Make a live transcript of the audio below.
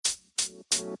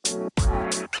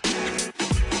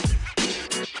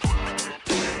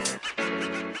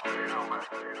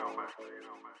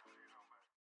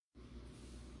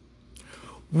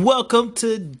Welcome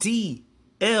to DLS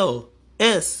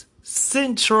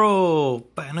Central.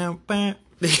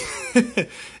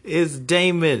 It's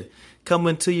Damon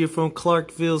coming to you from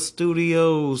Clarkville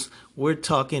Studios. We're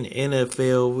talking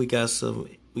NFL. We got some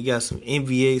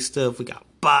NBA stuff. We got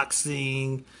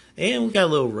boxing, and we got a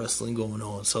little wrestling going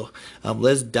on. So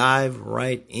let's dive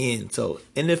right in. So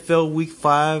NFL Week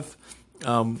 5,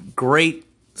 great,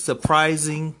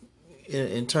 surprising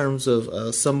in terms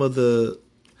of some of the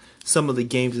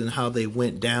games and how they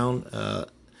went down.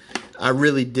 I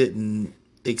really didn't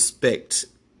expect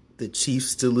the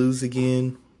Chiefs to lose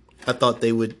again. I thought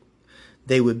they would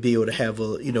be able to have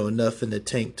enough in the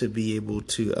tank to be able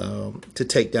to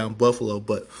take down Buffalo.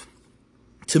 But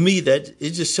to me, that it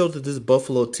just showed that this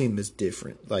Buffalo team is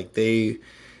different. Like they've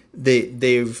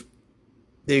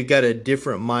got a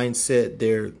different mindset.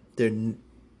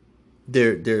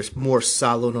 They're more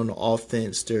solid on the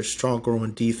offense. They're stronger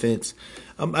on defense.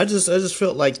 I just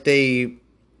felt like they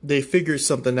figured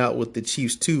something out with the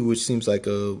Chiefs too, which seems like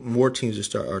more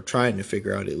teams are trying to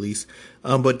figure out at least.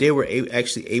 But they were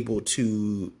actually able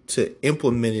to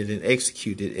implement it and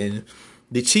execute it. And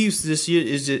the Chiefs this year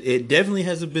it definitely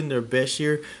hasn't been their best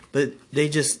year, but they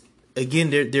just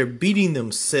they're beating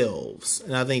themselves,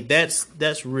 and I think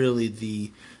that's really the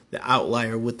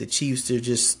outlier with the Chiefs.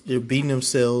 They're beating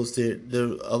themselves.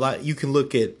 They're a lot. You can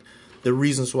look at the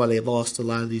reasons why they lost a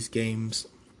lot of these games.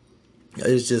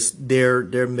 It's just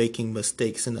they're making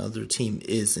mistakes and the other team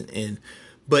isn't.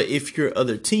 But if your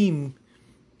other team,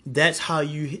 that's how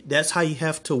you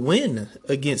have to win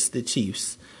against the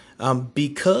Chiefs,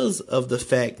 because of the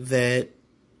fact that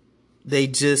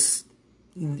they're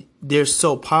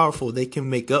so powerful. They can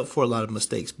make up for a lot of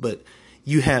mistakes, but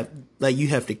you have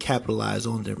to capitalize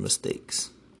on their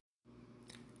mistakes.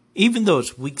 Even though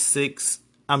it's week 6,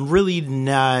 I'm really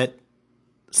not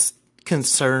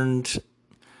concerned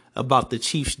about the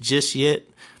Chiefs just yet.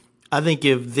 I think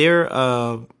if they're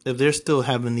still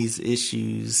having these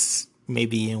issues,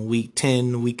 maybe in week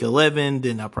 10, week 11,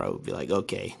 then I'll probably be like,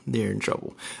 okay, they're in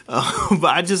trouble.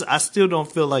 But I still don't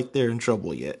feel like they're in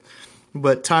trouble yet.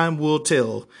 But time will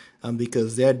tell.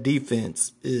 Because their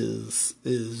defense is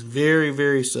very,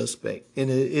 very suspect, and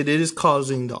it is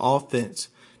causing the offense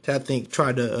to, I think,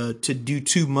 try to do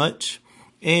too much,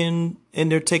 and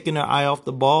they're taking their eye off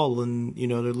the ball, and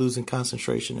they're losing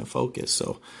concentration and focus.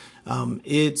 So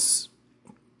it's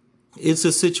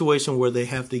a situation where they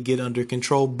have to get under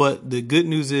control. But the good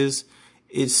news is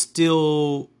it's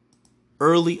still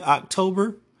early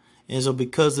October, and so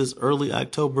because it's early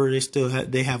October,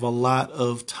 they have a lot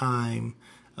of time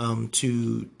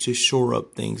to shore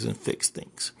up things and fix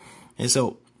things. And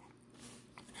so,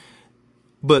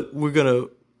 but we're gonna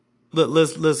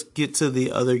let's get to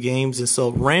the other games. And so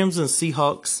Rams and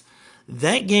Seahawks,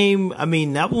 that game, I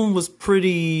mean, that one was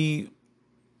pretty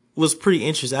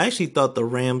interesting. I actually thought the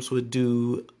Rams would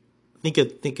do, I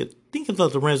thought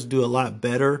the Rams would do a lot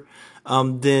better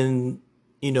than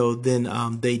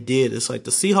they did. It's like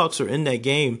the Seahawks are in that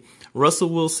game. Russell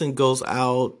Wilson goes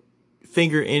out,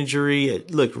 finger injury.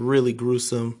 It looked really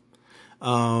gruesome.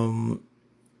 But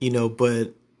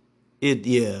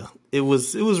it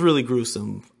was really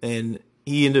gruesome, and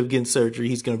he ended up getting surgery.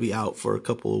 He's going to be out for a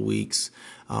couple of weeks.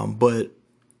 But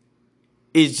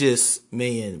it's just,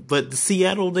 man, but the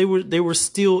Seattle, they were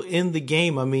still in the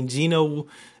game. I mean, Geno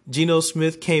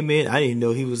Smith came in. I didn't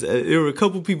know he was, there were a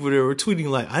couple people that were tweeting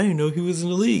like, I didn't know he was in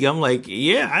the league. I'm like,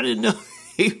 yeah, I didn't know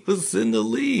he was in the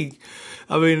league.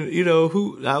 I mean,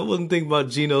 I wasn't thinking about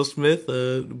Geno Smith,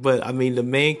 but I mean, the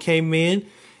man came in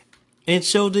and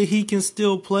showed that he can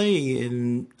still play,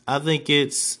 and I think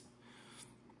it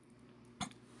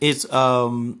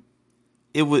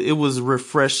was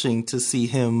refreshing to see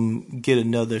him get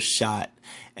another shot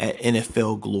at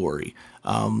NFL glory.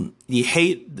 I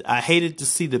hated to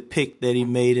see the pick that he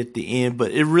made at the end,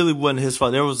 but it really wasn't his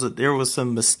fault. There was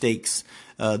some mistakes.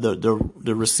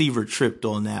 The receiver tripped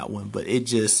on that one, but it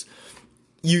just.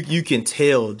 You can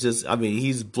tell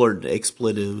he's blurting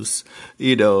expletives,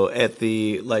 at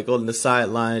the, like, on the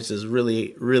sidelines, just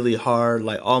really, really hard,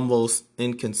 like almost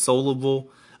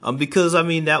inconsolable. Because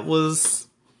that was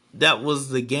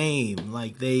the game.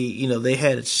 Like they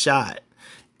had a shot,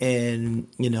 and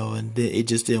it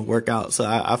just didn't work out. So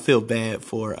I feel bad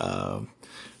for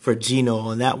Geno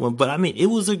on that one. But it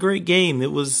was a great game.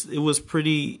 It was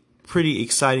pretty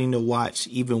exciting to watch,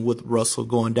 even with Russell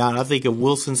going down. I think if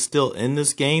Wilson's still in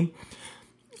this game,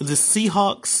 the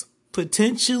Seahawks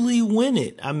potentially win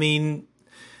it.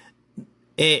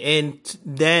 And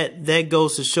that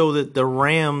goes to show that the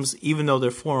Rams, even though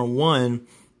they're 4-1,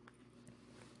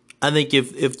 I think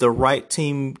if the right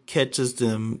team catches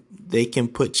them, they can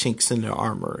put chinks in their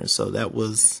armor. And so that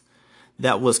was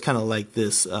kind of like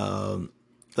this,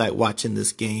 like watching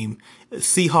this game.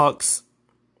 Seahawks,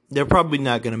 they're probably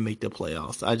not going to make the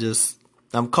playoffs.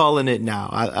 I'm calling it now.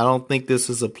 I don't think this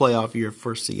is a playoff year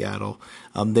for Seattle.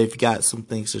 They've got some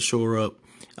things to shore up.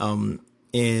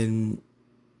 And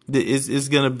it's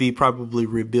going to be probably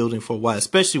rebuilding for a while,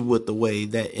 especially with the way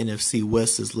that NFC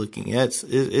West is looking.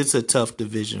 It's a tough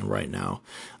division right now.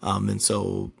 And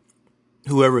so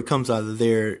whoever comes out of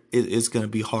there, it's going to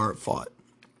be hard fought.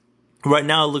 Right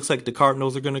now, it looks like the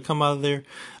Cardinals are going to come out of there.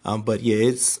 But yeah,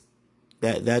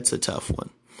 that's a tough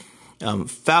one.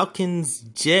 Falcons,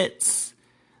 Jets.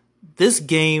 This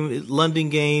game, London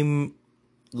games,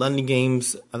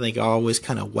 I think are always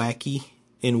kind of wacky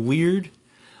and weird.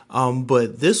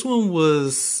 But this one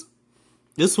was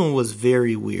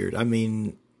very weird. I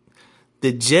mean,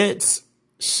 the Jets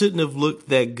shouldn't have looked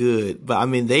that good, but I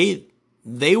mean,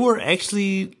 they were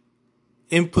actually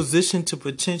in position to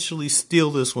potentially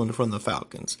steal this one from the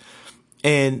Falcons.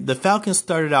 And the Falcons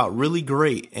started out really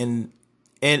great. And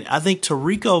I think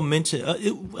Tirico mentioned,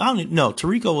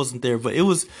 Tirico wasn't there, but it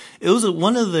was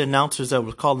one of the announcers that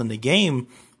was calling the game.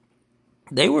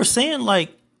 They were saying,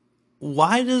 like,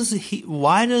 why does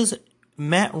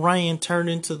Matt Ryan turn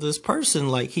into this person?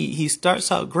 Like, he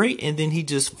starts out great and then he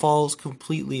just falls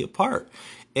completely apart.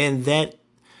 And that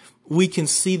we can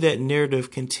see that narrative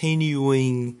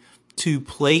continuing to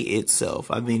play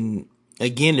itself. I mean,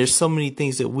 again, there's so many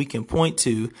things that we can point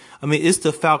to. I mean, it's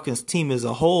the Falcons team as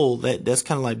a whole that's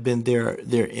kind of like been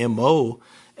their MO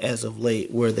as of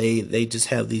late, where they just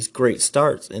have these great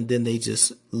starts and then they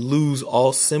just lose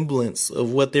all semblance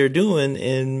of what they're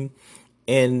doing,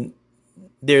 and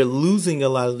they're losing a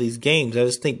lot of these games. I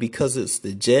just think because it's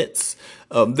the Jets,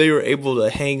 they were able to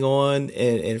hang on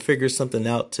and figure something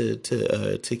out to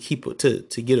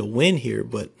get a win here,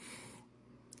 but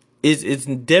it's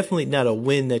definitely not a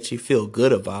win that you feel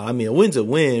good about. I mean, a win's a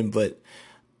win, but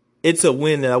it's a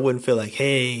win that I wouldn't feel like,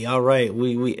 hey, all right,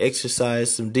 we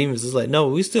exercised some demons. It's like, no,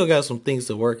 we still got some things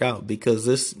to work out because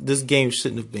this game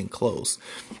shouldn't have been close.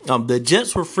 The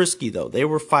Jets were frisky though. They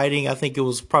were fighting. I think it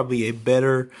was probably a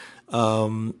better,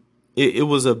 it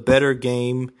was a better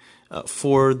game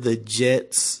for the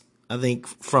Jets. I think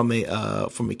from a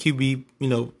QB,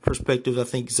 perspective, I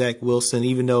think Zach Wilson,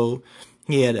 even though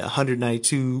he had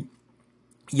 192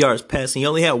 yards passing, he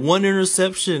only had one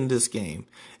interception this game.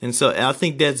 And so I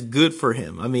think that's good for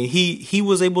him. I mean, he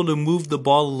was able to move the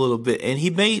ball a little bit, and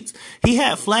he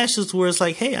had flashes where it's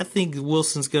like, hey, I think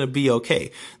Wilson's going to be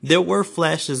okay. There were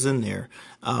flashes in there,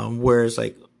 where it's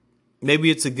like,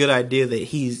 maybe it's a good idea that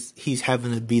he's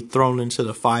having to be thrown into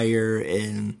the fire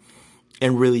and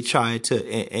really try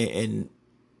to,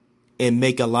 and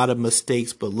make a lot of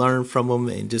mistakes, but learn from them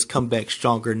and just come back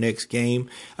stronger next game.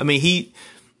 I mean,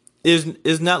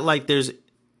 it's not like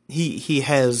he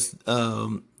has,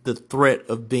 the threat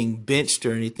of being benched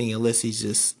or anything unless he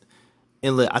just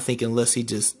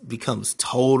becomes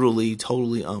totally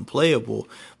unplayable.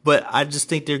 But I just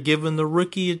think they're giving the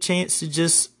rookie a chance to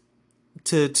just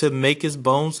to make his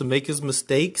bones, to make his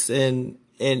mistakes, and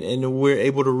we're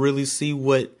able to really see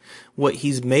what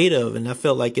he's made of. And I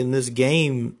felt like in this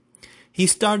game, he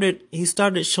started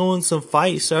showing some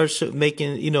fight. He started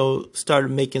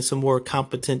making some more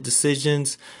competent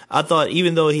decisions. I thought,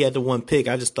 even though he had the one pick,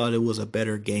 I just thought it was a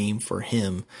better game for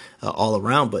him all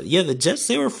around. But yeah, the Jets,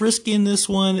 they were frisky in this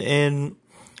one, and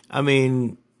I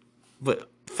mean, but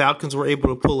Falcons were able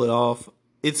to pull it off.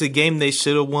 It's a game they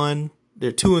should have won.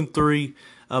 They're 2-3.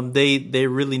 They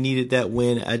really needed that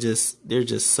win. They're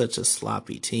just such a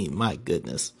sloppy team. My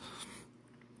goodness.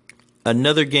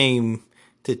 Another game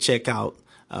to check out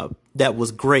that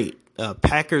was great.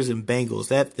 Packers and Bengals.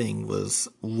 That thing was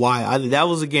wild. That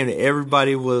was a game that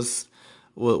everybody was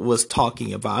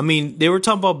talking about. I mean, they were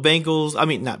talking about Bengals. I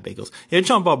mean, not Bengals. They were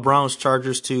talking about Browns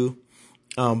Chargers too.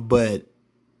 But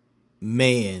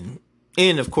man,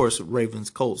 and of course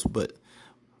Ravens Colts. But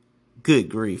good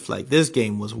grief, like this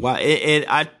game was wild. And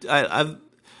I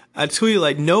tweeted,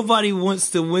 like, nobody wants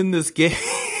to win this game.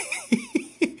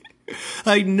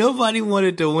 Like, nobody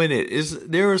wanted to win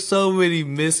it. There were so many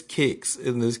missed kicks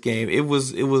in this game. It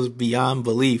was beyond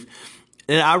belief.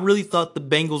 And I really thought the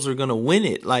Bengals were going to win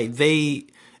it. Like, it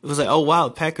was like, oh wow,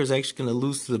 the Packers are actually going to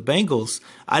lose to the Bengals.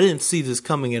 I didn't see this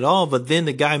coming at all. But then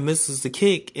the guy misses the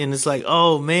kick, and it's like,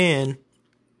 oh man.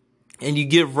 And you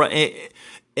get right.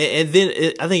 And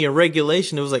then I think in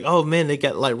regulation, it was like, oh man, they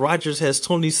got, like, Rodgers has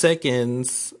 20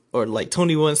 seconds or like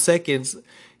 21 seconds.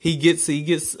 he gets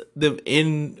them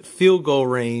in field goal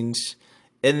range,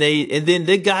 and then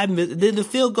the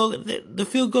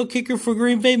field goal kicker for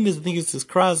Green Bay misses. I think it's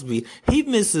Crosby. He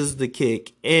misses the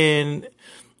kick, and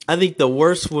I think the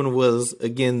worst one was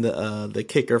again the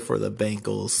kicker for the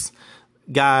Bengals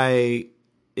guy.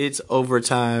 It's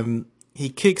overtime. He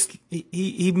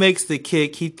makes the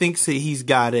kick. He thinks that he's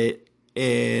got it,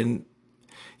 and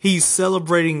he's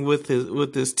celebrating with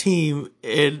his team,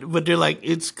 but they're like,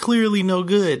 it's clearly no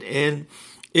good. And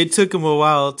it took him a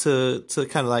while to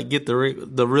kind of like get the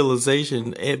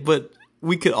realization, but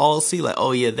we could all see like,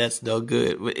 oh yeah, that's no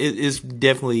good. It's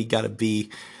definitely got to be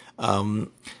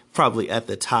probably at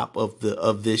the top of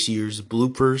this year's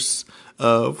bloopers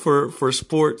for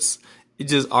sports. It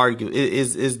just argue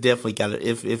it's definitely got to,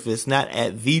 if it's not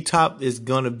at the top, it's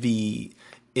gonna be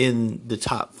in the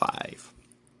top 5.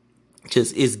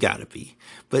 Just it's gotta be.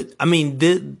 But I mean,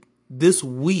 this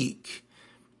week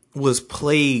was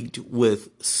plagued with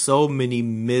so many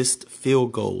missed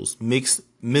field goals,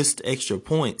 missed extra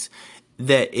points,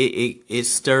 that it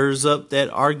stirs up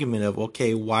that argument of,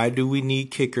 okay, why do we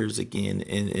need kickers again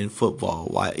in football?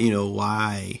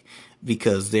 Why?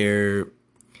 Because they're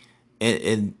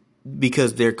and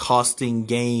because they're costing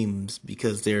games,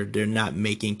 because they're not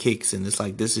making kicks, and it's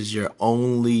like, this is your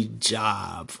only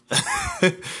job.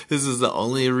 This is the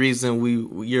only reason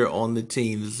you're on the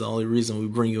team. This is the only reason we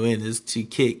bring you in, is to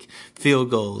kick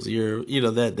field goals.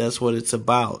 That's what it's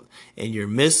about, and you're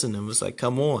missing them. It's like,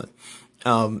 come on.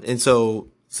 And so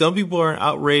some people are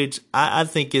outraged. I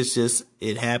think it's just,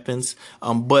 it happens.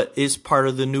 But it's part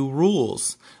of the new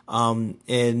rules.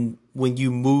 And when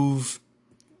you move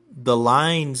the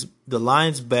lines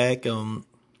back, I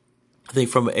think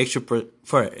from an extra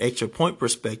point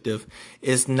perspective,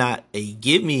 it's not a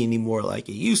gimme anymore like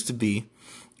it used to be.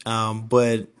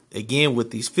 But again,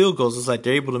 with these field goals, it's like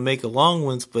they're able to make a long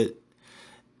ones, but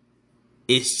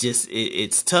it's just,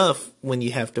 it's tough when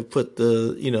you have to put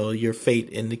your fate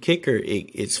in the kicker.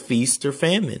 It's feast or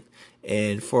famine.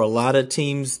 And for a lot of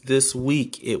teams this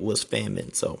week, it was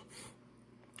famine. So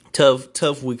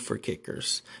tough week for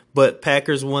kickers. But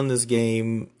Packers won this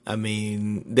game. I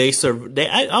mean, I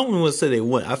don't want to say they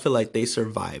won. I feel like they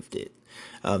survived it.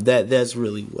 That's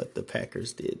really what the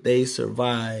Packers did. They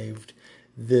survived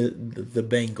the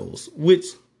Bengals, which,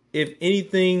 if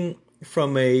anything,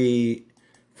 from a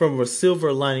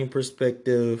silver lining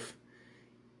perspective,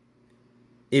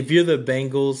 if you're the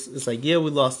Bengals, it's like, yeah,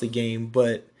 we lost the game,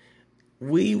 but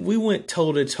we went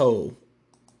toe to toe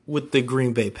with the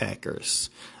Green Bay Packers.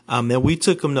 And we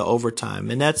took them to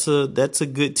overtime, and that's a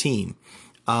good team.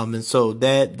 And so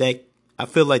that I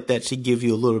feel like that should give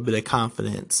you a little bit of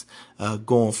confidence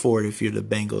going forward. If you're the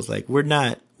Bengals, like, we're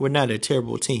not a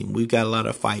terrible team. We've got a lot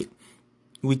of fight.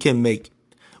 We can make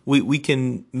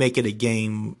it a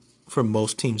game for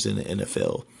most teams in the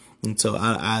NFL. And so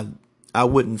I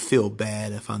wouldn't feel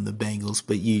bad if I'm the Bengals,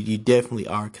 but you definitely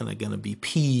are kind of going to be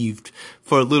peeved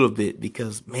for a little bit,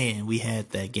 because, man, we had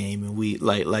that game, and we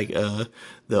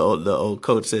the old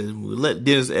coach said, we let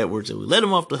Dennis Edwards, and we let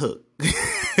him off the hook.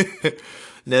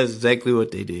 That's exactly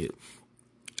what they did.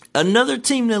 Another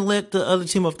team that let the other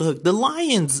team off the hook, the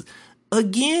Lions.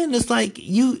 Again, it's like,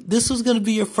 this was going to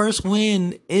be your first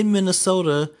win in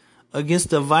Minnesota against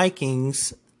the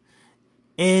Vikings,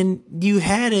 and you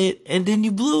had it, and then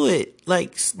you blew it,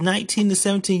 like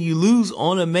 19-17. You lose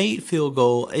on a made field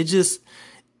goal. It just,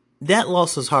 that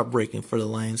loss was heartbreaking for the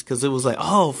Lions, because it was like,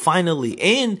 oh, finally.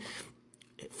 And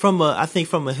I think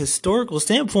from a historical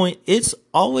standpoint, it's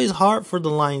always hard for the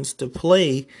Lions to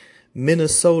play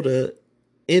Minnesota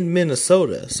in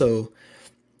Minnesota. So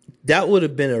that would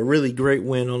have been a really great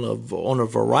win on a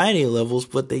variety of levels,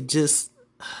 but they just,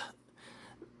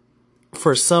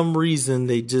 for some reason,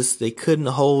 they couldn't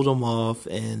hold them off,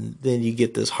 and then you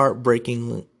get this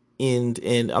heartbreaking end.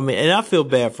 And I mean, and I feel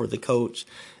bad for the coach.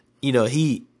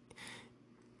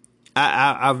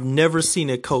 I've never seen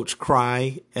a coach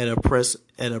cry at a press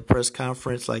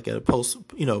conference, like at a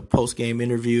post game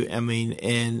interview. I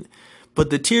mean, but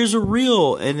the tears are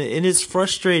real, and it's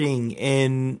frustrating,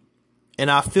 and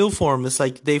I feel for them. It's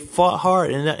like they fought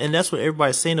hard, and that's what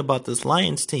everybody's saying about this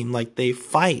Lions team. Like, they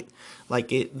fight, like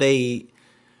they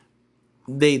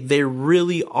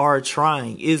really are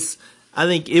trying. I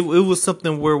think it was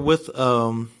something where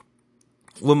when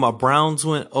my Browns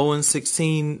went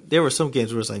 0-16, there were some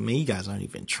games where it's like, man, you guys aren't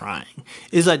even trying.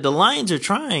 It's like the Lions are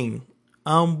trying,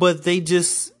 but they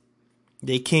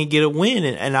can't get a win.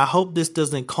 And I hope this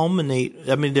doesn't culminate.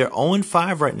 I mean, they're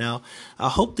 0-5 right now. I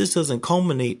hope this doesn't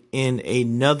culminate in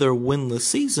another winless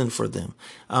season for them,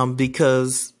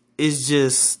 because it's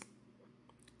just,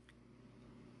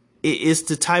 it's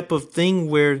the type of thing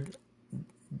where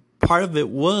part of it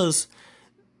was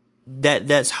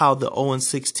that's how the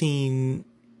 0-16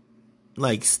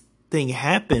 like thing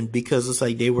happened, because it's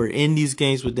like they were in these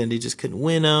games, but then they just couldn't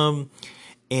win them,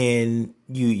 and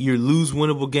you lose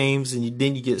winnable games, and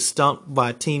then you get stumped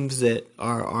by teams that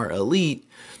are elite.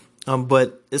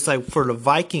 But it's like for the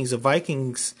Vikings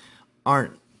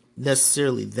aren't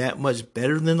necessarily that much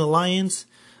better than the Lions.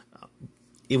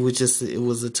 It was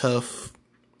a tough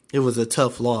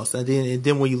loss. And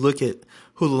then when you look at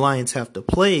who the Lions have to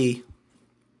play,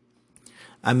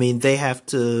 I mean, they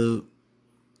kind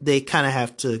of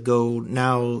have to go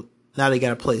now. Now they got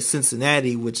to play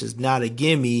Cincinnati, which is not a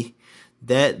gimme.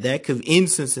 That could in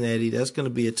Cincinnati. That's going to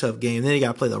be a tough game. Then they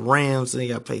got to play the Rams. Then they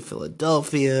got to play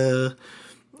Philadelphia.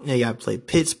 They got to play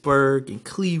Pittsburgh and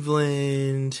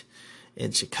Cleveland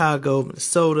and Chicago,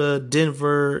 Minnesota,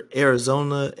 Denver,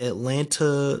 Arizona,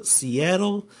 Atlanta,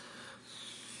 Seattle.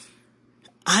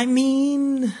 I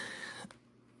mean,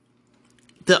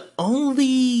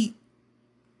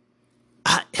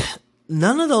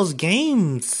 none of those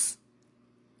games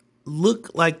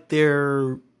look like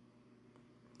they're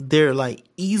like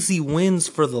easy wins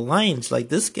for the Lions. Like,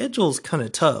 this schedule is kind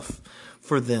of tough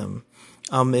for them.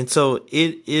 And so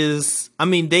it is, I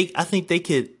mean, I think they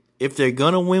could, if they're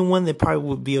going to win one, they probably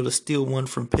would be able to steal one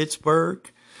from Pittsburgh.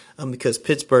 Because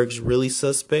Pittsburgh's really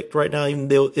suspect right now, even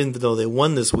though they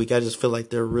won this week. I just feel like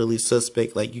they're really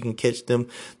suspect. Like, you can catch them.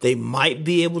 They might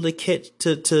be able to catch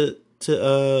to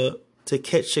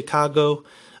catch Chicago.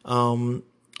 I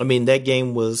mean, that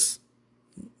game was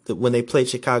when they played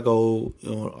Chicago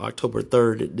on October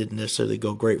 3rd. It didn't necessarily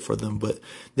go great for them, but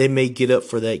they may get up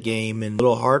for that game and a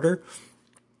little harder.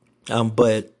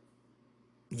 But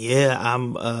yeah,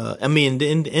 I mean,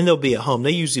 and they'll be at home.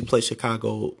 They usually play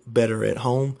Chicago better at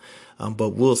home,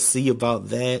 but we'll see about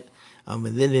that. And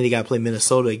then they got to play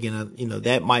Minnesota again.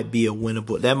 That might be a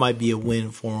winnable. That might be a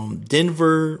win for them.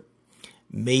 Denver,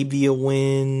 maybe a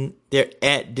win. They're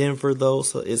at Denver though,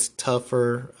 so it's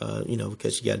tougher.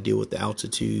 Because you got to deal with the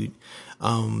altitude.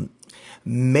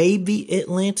 Maybe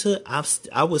Atlanta.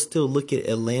 I would still look at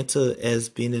Atlanta as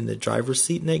being in the driver's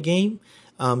seat in that game,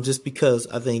 just because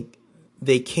I think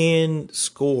they can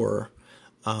score.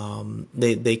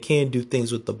 They can do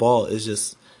things with the ball. It's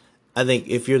just, I think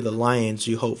if you're the Lions,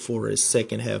 you hope for a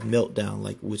second half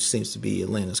meltdown, which seems to be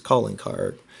Atlanta's calling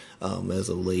card as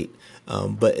of late.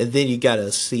 And then you got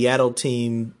a Seattle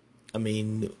team. I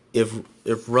mean, if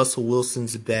Russell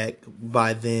Wilson's back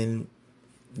by then,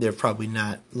 they're probably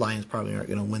not. Lions probably aren't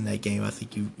going to win that game. I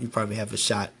think you probably have a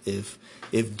shot if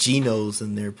Geno's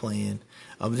in there playing.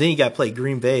 Then you got to play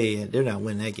Green Bay, and they're not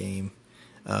winning that game.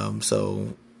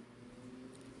 So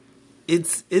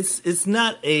it's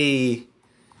not a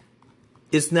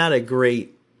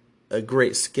great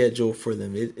schedule for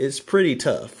them. It's pretty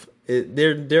tough.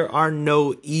 There are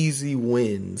no easy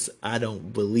wins, I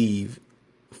don't believe,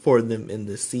 for them in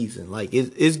this season. Like,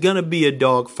 it's gonna be a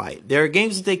dogfight. There are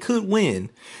games that they could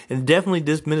win, and definitely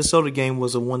this Minnesota game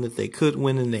was a one that they could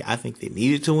win, and I think they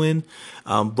needed to win.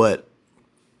 But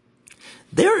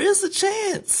there is a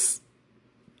chance.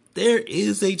 There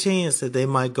is a chance that they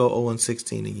might go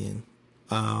 0-16 again.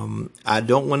 I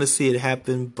don't want to see it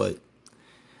happen, but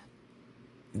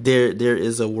there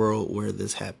is a world where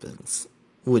this happens.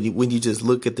 When you just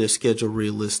look at their schedule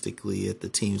realistically at the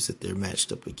teams that they're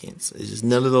matched up against. It's just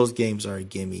none of those games are a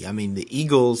gimme. I mean, the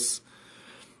Eagles,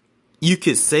 you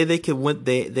could say they could win,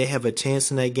 they have a chance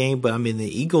in that game, but I mean, the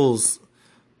Eagles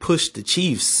pushed the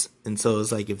Chiefs, and so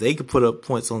it's like if they could put up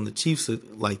points on the Chiefs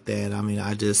like that, I mean,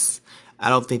 I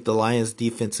don't think the Lions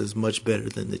defense is much better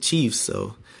than the Chiefs.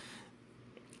 So,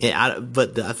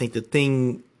 but I think the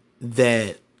thing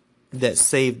that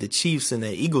saved the Chiefs in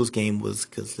that Eagles game was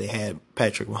because they had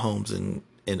Patrick Mahomes and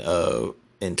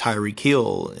Tyreek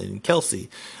Hill and Kelsey.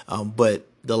 But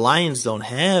the Lions don't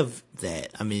have that.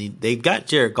 I mean, they've got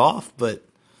Jared Goff, but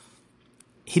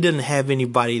he doesn't have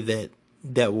anybody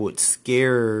that would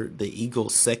scare the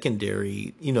Eagles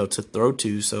secondary, to throw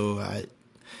to. So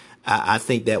I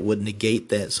think that would negate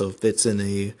that. So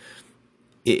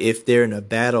if they're in a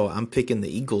battle, I'm picking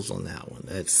the Eagles on that one.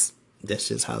 That's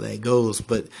just how that goes.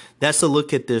 But that's a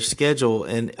look at their schedule,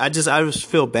 and I just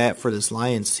feel bad for this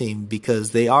Lions team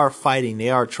because they are fighting, they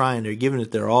are trying, they're giving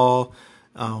it their all.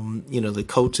 The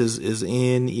coach is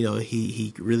in.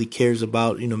 He really cares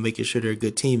about making sure they're a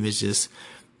good team. It's just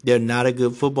they're not a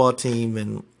good football team,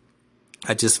 and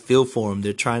I just feel for them.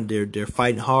 They're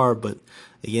fighting hard, but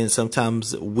again,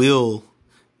 sometimes will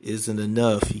isn't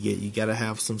enough. You got to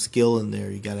have some skill in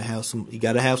there. You got to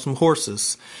have some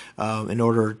horses in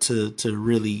order to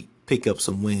really pick up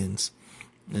some wins.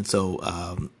 And so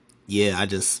I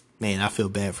feel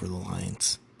bad for the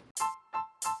Lions.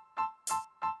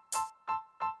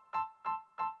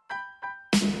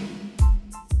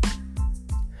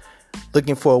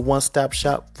 Looking for a one-stop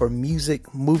shop for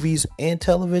music, movies, and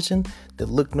television? Then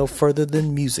look no further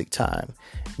than Music Time.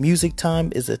 Music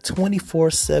Time is a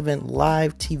 24/7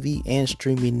 live TV and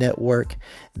streaming network.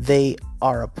 They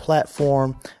are a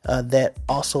platform that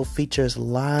also features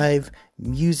live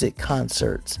music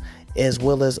concerts as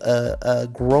well as a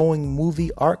growing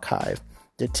movie archive.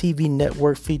 The TV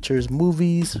network features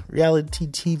movies, reality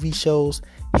TV shows,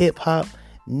 hip-hop,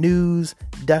 news,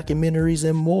 documentaries,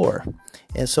 and more.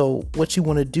 And so what you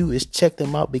want to do is check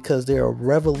them out because they're a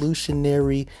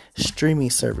revolutionary streaming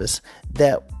service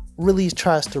that really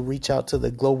tries to reach out to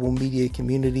the global media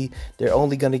community. They're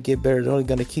only going to get better. They're only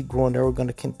going to keep growing. They're going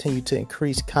to continue to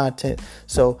increase content.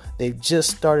 So they've just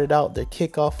started out. Their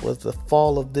kickoff was the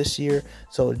fall of this year.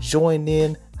 So join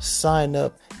in, sign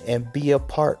up, and be a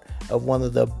part of one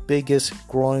of the biggest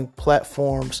growing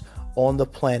platforms on the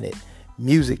planet,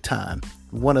 Music Time.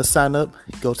 Want to sign up?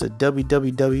 Go to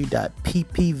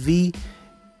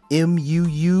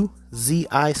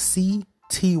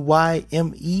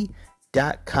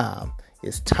www.ppvmuzictyme.com.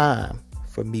 It's time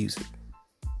for music.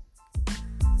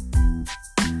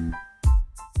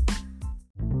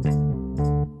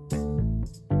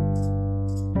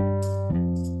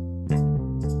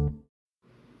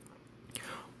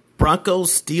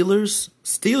 Broncos,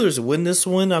 Steelers win this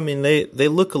one. I mean, they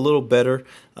look a little better.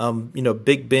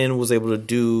 Big Ben was able to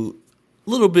do a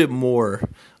little bit more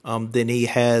than he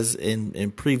has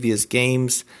in previous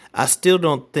games. I still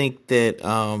don't think that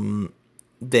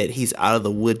that he's out of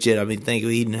the woods yet. I mean,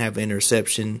 thankfully he didn't have an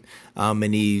interception,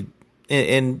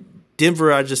 and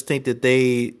Denver. I just think that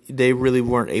they really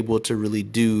weren't able to really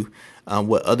do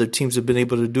what other teams have been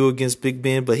able to do against Big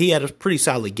Ben, but he had a pretty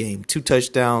solid game. 2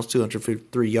 touchdowns,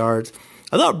 253 yards.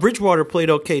 I thought Bridgewater played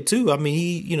okay too. I mean,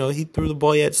 he threw the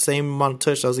ball. He had the same amount of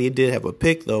touchdowns. He did have a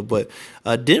pick though, but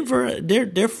Denver,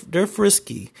 they're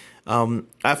frisky.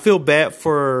 I feel bad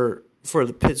for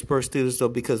the Pittsburgh Steelers though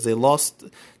because they lost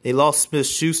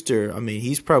Smith-Schuster. I mean,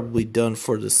 he's probably done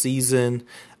for the season.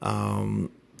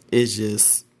 It's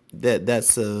just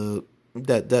that's a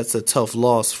tough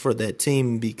loss for that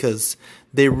team because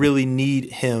they really need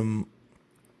him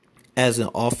as an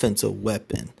offensive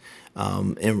weapon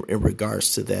in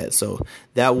regards to that. So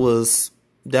that was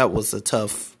a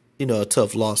tough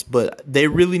loss, but they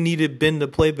really needed Ben to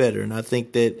play better, and I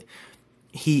think that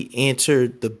he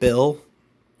answered the bell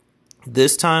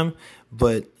this time.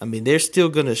 But I mean, they're still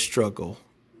gonna struggle.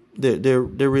 They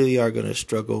really are gonna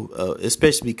struggle,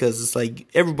 especially because it's like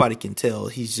everybody can tell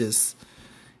he's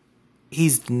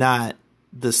not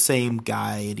the same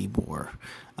guy anymore,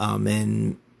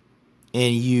 and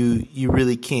you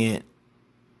really can't.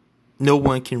 No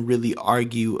one can really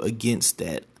argue against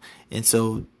that, and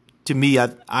so to me,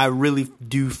 I really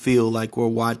do feel like we're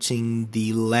watching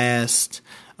the last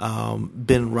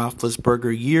Ben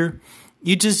Roethlisberger year.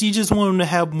 You just want him to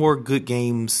have more good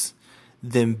games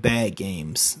than bad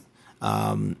games,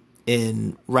 and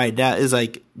right now it's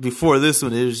like before this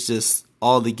one, it was just.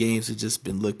 All the games have just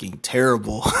been looking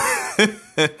terrible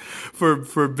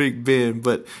for Big Ben.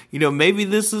 But, maybe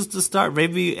this is the start.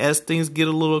 Maybe as things get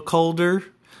a little colder,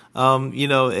 and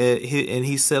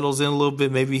he settles in a little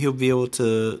bit, maybe he'll be able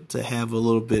to have a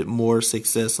little bit more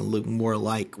success and look more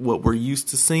like what we're used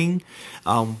to seeing.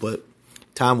 But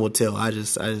time will tell. I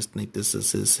just think this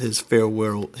is his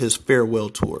farewell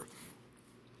tour.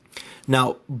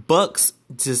 Now, Bucks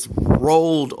just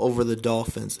rolled over the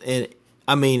Dolphins, and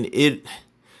I mean, it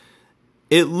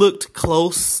looked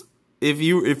close. If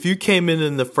you came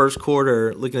in the first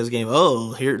quarter looking at this game,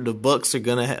 here the Bucks are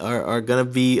gonna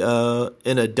be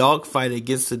in a dogfight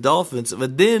against the Dolphins.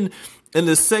 But then in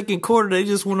the second quarter, they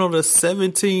just went on a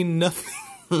 17-0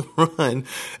 run,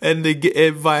 and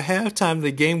by halftime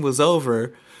the game was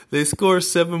over. They scored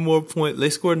 7 more points. They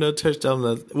scored no touchdown.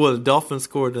 The Dolphins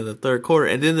scored in the third quarter,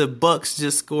 and then the Bucks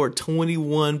just scored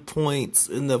 21 points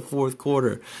in the fourth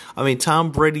quarter. I mean,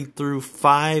 Tom Brady threw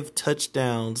 5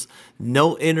 touchdowns,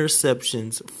 no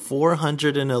interceptions,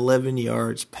 411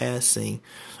 yards passing.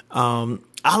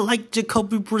 I like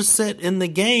Jacoby Brissett in the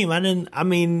game.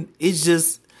 It's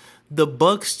just the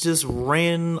Bucks just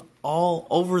ran all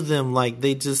over them, like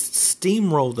they just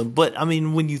steamrolled them. But I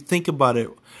mean, when you think about it,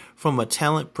 from a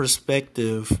talent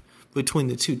perspective between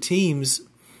the two teams,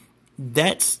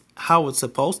 that's how it's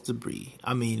supposed to be.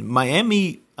 I mean,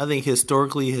 Miami, I think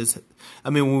historically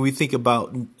when we think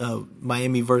about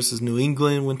Miami versus New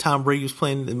England, when Tom Brady was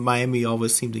playing, Miami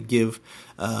always seemed to give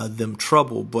them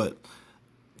trouble. But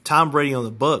Tom Brady on the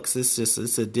Bucks,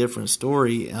 it's a different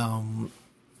story.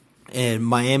 And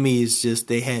Miami is just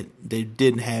they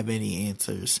didn't have any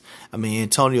answers. I mean,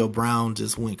 Antonio Brown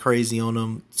just went crazy on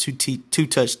them. Two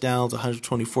touchdowns,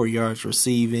 124 yards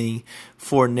receiving.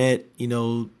 Fournette,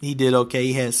 he did okay.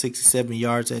 He had 67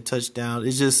 yards at touchdown.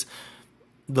 It's just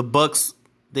the Bucks.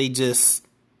 They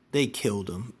killed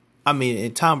him. I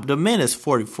mean, the man is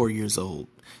 44 years old,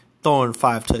 throwing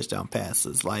 5 touchdown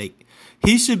passes. Like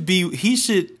he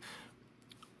should.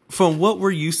 From what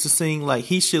we're used to seeing, like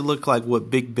he should look like what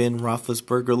Big Ben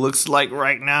Roethlisberger looks like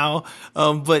right now.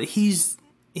 But he's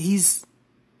there's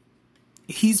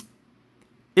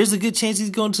a good chance he's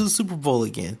going to the Super Bowl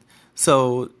again.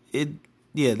 So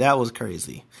that was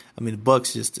crazy. I mean, the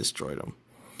Bucks just destroyed them.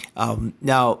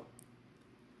 Now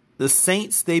the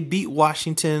Saints, they beat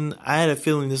Washington. I had a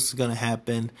feeling this was going to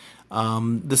happen.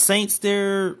 The Saints,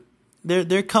 they're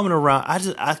coming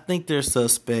around. I think they're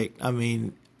suspect. I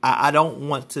mean, I don't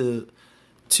want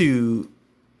to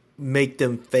make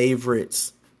them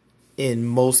favorites in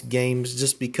most games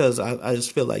just because I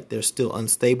just feel like they're still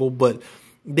unstable. But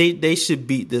they should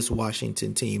beat this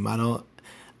Washington team. I don't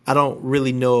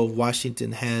really know if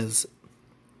Washington has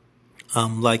they're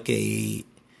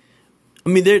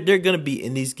going to be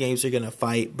in these games. They're going to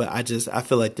fight, but I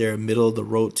feel like they're a middle of the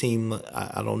road team.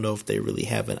 I don't know if they really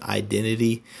have an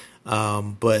identity,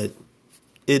 but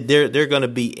they're going to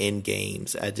be in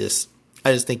games. I just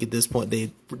think at this point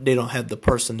they don't have the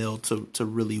personnel to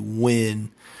really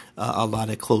win a lot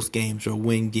of close games or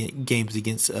win games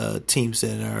against teams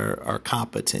that are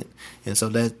competent. And so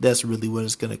that's really what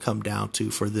it's going to come down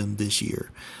to for them this year.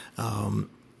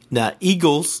 Now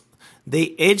Eagles,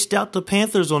 they edged out the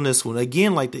Panthers on this one.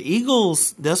 Again, like the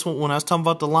Eagles, that's when I was talking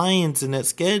about the Lions and that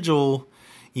schedule.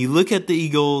 You look at the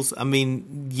Eagles, I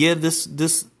mean, yeah, this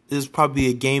is probably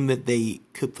a game that they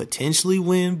could potentially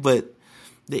win, but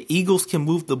the Eagles can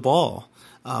move the ball.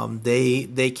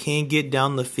 They can get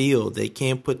down the field. They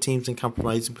can put teams in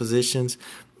compromising positions,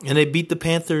 and they beat the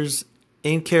Panthers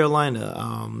in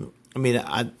Carolina. We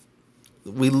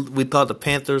thought the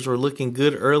Panthers were looking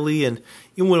good early, and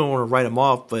you wouldn't want to write them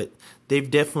off, but they've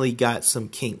definitely got some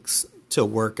kinks to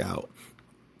work out.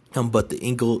 But the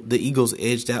Eagles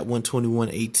edged that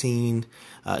 121-18.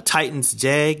 Titans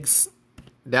Jags.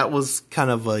 That was kind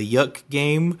of a yuck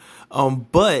game,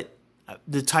 but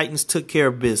the Titans took care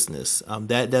of business.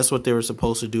 That's what they were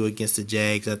supposed to do against the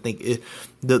Jags. I think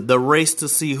the race to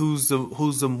see who's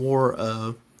the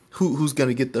more who's going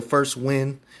to get the first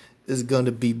win is going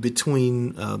to be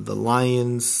between the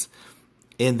Lions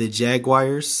and the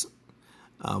Jaguars,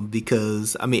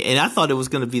 because and I thought it was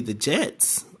going to be the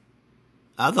Jets.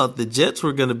 I thought the Jets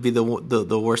were going to be the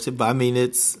worst, but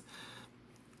it's.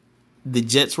 The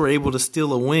Jets were able to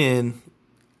steal a win.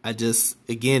 Is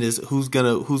who's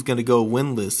gonna go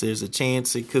winless. There's a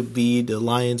chance it could be the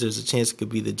Lions. There's a chance it could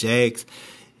be the Jags.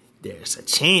 There's a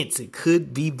chance it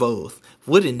could be both.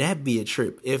 Wouldn't that be a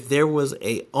trip if there was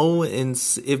a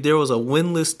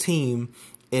winless team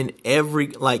in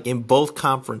in both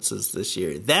conferences this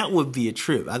year? That would be a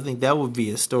trip. I think that would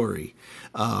be a story.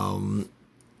 And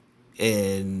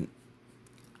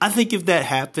I think if that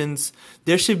happens,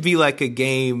 there should be like a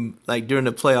game like during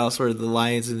the playoffs where the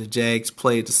Lions and the Jags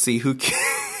play to see who can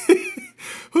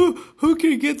who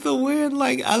can get the win.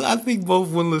 Like I think both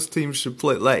winless teams should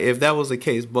play. Like if that was the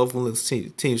case, both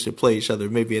winless teams should play each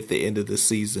other maybe at the end of the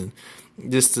season,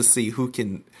 just to see who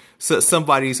can. So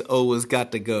somebody's always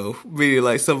got to go. Meaning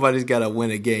like somebody's got to win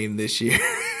a game this year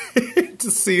to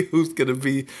see who's gonna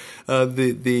be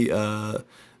the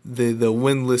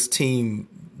winless team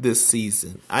this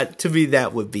season. To me,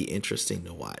 that would be interesting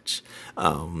to watch.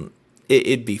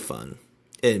 It'd be fun,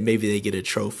 and maybe they get a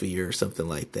trophy or something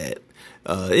like that.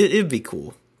 It'd be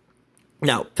cool.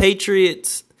 Now,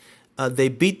 Patriots, they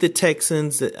beat the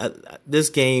Texans.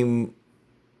 This game,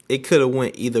 it could have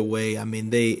went either way. I mean,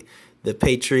 the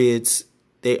Patriots,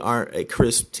 they aren't a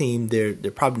crisp team. They're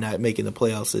probably not making the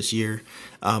playoffs this year.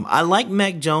 I like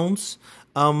Mac Jones.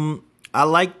 I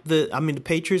like the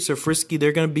Patriots are frisky.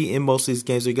 They're going to be in most of these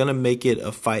games. They're going to make it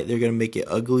a fight. They're going to make it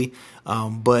ugly.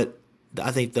 But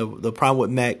I think the problem with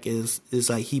Mac is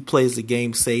like he plays the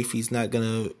game safe. He's not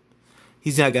going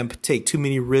to take too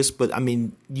many risks. But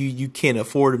you can't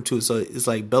afford him to. So it's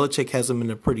like Belichick has him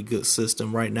in a pretty good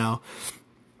system right now.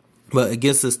 But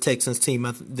against this Texans team,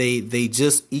 they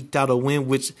just eked out a win.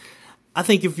 Which I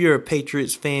think if you're a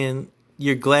Patriots fan,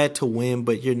 you're glad to win,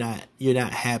 but you're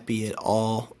not happy at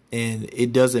all. And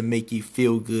it doesn't make you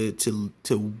feel good to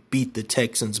beat the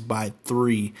Texans by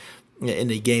 3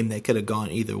 in a game that could have gone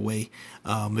either way.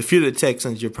 If you're the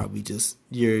Texans, you're probably just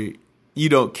you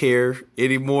don't care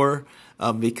anymore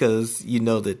because you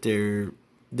know that they're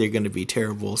going to be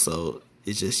terrible. So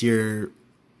it's just you're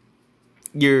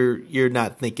you're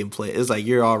not thinking play. It's like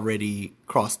you're already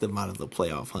crossed them out of the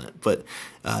playoff hunt. But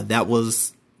that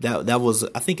was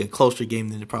I think a closer game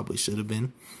than it probably should have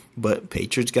been. But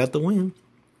Patriots got the win.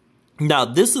 Now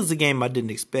this is a game I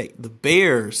didn't expect. The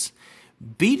Bears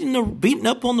beating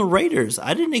up on the Raiders.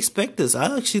 I didn't expect this.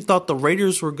 I actually thought the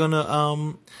Raiders were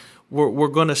gonna we're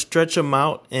gonna stretch them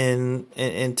out and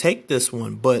take this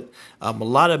one. But a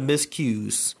lot of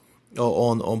miscues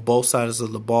on both sides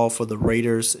of the ball for the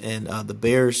Raiders, and the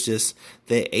Bears just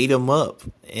they ate them up.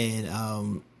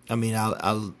 And I mean,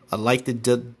 I like the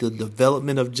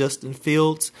development of Justin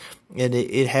Fields, and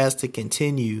it has to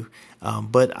continue.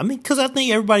 But I mean, because I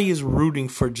think everybody is rooting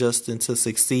for Justin to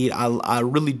succeed. I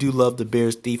really do love the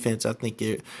Bears defense. I think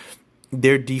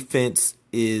their defense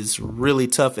is really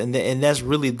tough, and that's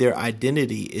really their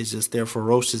identity, is just their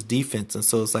ferocious defense. And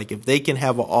so it's like if they can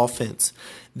have an offense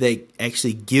that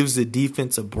actually gives the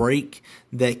defense a break,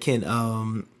 that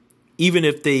can even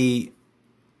if they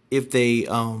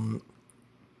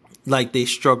like they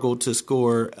struggle to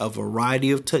score a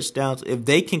variety of touchdowns, if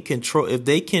they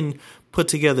can put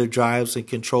together drives and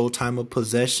control time of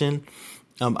possession,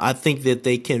 I think that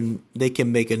they can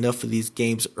make enough of these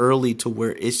games early to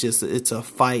where it's a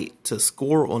fight to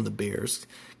score on the Bears.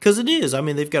 Because it is. I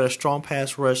mean, they've got a strong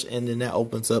pass rush, and then that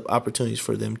opens up opportunities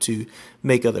for them to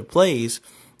make other plays.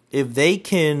 If they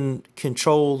can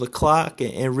control the clock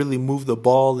and really move the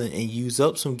ball and use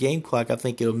up some game clock, I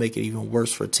think it'll make it even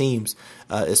worse for teams,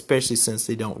 especially since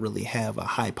they don't really have a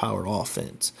high-powered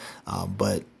offense.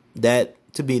 But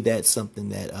to me, that's something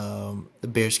that the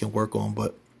Bears can work on.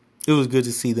 But it was good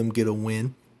to see them get a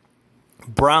win.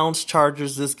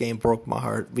 Browns-Chargers, this game broke my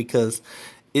heart because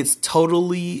it's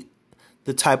totally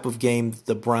the type of game that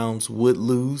the Browns would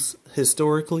lose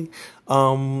historically.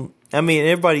 I mean,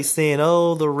 everybody's saying,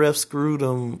 "Oh, the refs screwed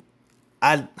them."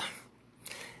 I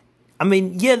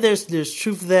mean, yeah, there's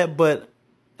truth to that, but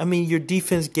I mean, your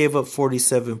defense gave up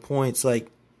 47 points.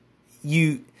 Like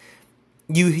you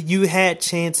had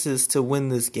chances to win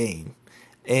this game,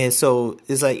 and so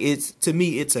it's like to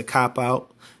me, it's a cop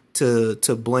out to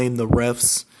blame the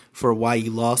refs for why you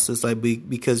lost. It's like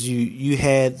because you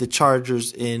had the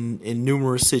Chargers in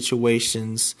numerous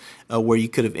situations where you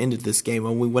could have ended this game.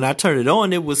 And when I turned it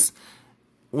on,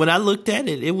 when I looked at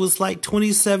it, it was like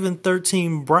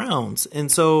 27-13 Browns.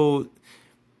 And so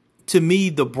to me,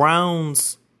 the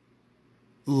Browns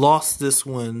lost this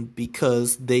one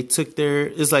because they took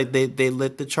it's like they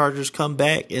let the Chargers come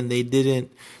back, and they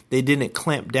didn't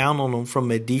clamp down on them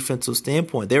from a defensive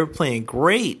standpoint. They were playing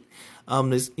great.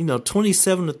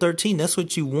 27-13. That's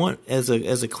what you want as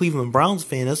a Cleveland Browns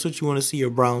fan. That's what you want to see your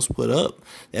Browns put up.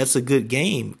 That's a good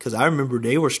game, because I remember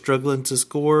they were struggling to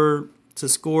score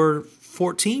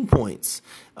 14 points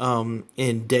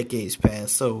in decades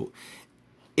past. So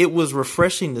it was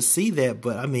refreshing to see that.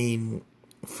 But I mean,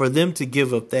 for them to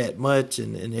give up that much,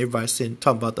 and everybody's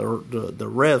talking about the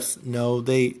refs, no,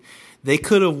 they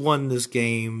could have won this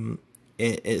game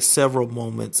at several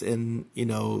moments, and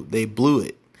they blew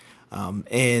it.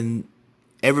 And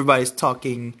everybody's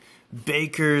talking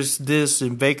Baker's this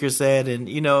and Baker's that, and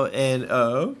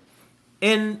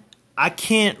and I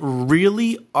can't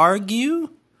really argue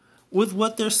with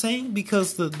what they're saying,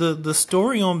 because the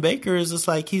story on Baker is it's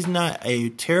like he's not a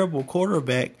terrible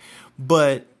quarterback,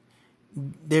 but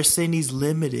they're saying he's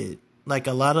limited. Like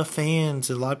a lot of fans,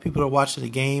 a lot of people are watching the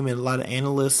game, and a lot of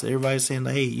analysts, everybody's saying,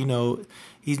 hey,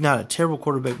 he's not a terrible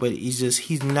quarterback, but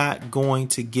he's not going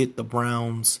to get the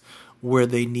Browns where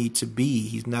they need to be.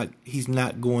 He's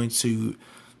not going to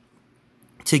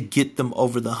get them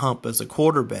over the hump as a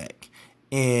quarterback.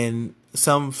 And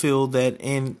some feel that,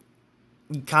 and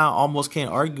you kind of almost can't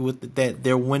argue with it, that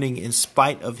they're winning in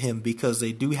spite of him, because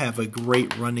they do have a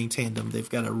great running tandem. They've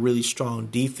got a really strong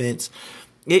defense.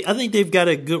 I think they've got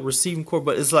a good receiving core,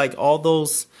 but it's like all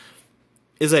those.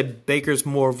 It's like Baker's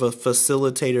more of a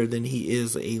facilitator than he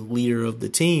is a leader of the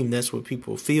team. That's what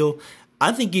people feel.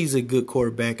 I think he's a good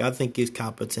quarterback. I think he's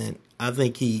competent. I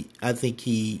think he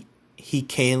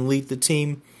can lead the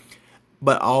team.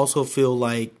 But I also feel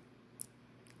like,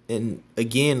 and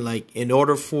again, like in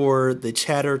order for the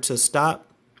chatter to stop,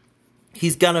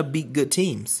 he's got to beat good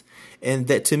teams. And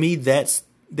that, to me, that's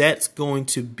going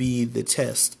to be the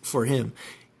test for him.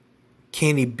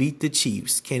 Can he beat the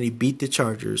Chiefs? Can he beat the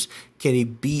Chargers? Can he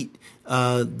beat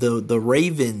the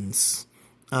Ravens?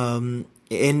 And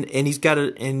he's got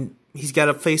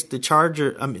to face the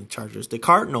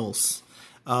Cardinals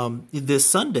this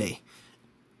Sunday.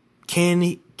 Can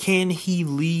can he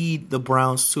lead the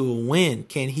Browns to a win?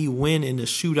 Can he win in a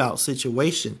shootout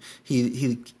situation?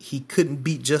 He couldn't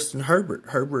beat Justin Herbert.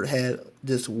 Herbert had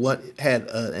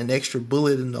an extra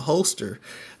bullet in the holster,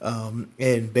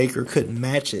 and Baker couldn't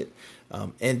match it.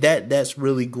 And that's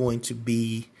really going to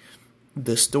be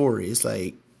the story. It's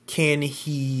like, can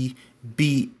he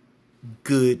beat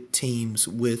good teams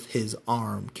with his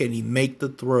arm? Can he make the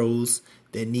throws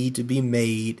that need to be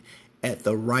made at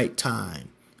the right time?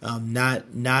 Not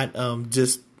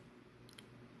just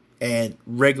at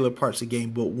regular parts of the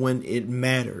game, but when it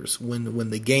matters,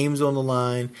 when the game's on the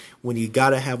line, when you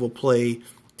got to have a play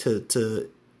to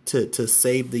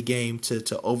save the game,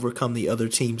 to overcome the other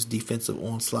team's defensive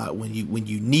onslaught. When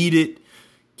you need it,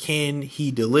 can he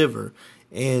deliver?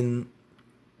 And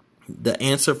the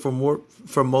answer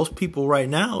for most people right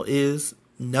now is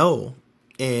no.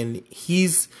 And he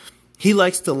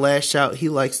likes to lash out. He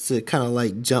likes to kind of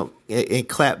like jump and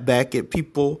clap back at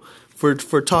people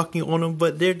for talking on him,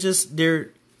 but they're just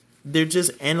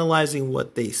analyzing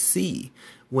what they see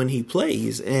when he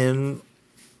plays. And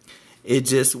it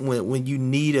just, when you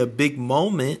need a big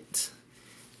moment,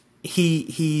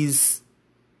 he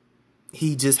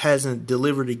just hasn't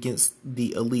delivered against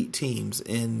the elite teams.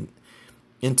 And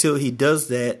until he does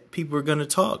that, people are going to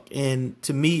talk. And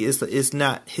to me, it's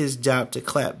not his job to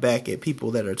clap back at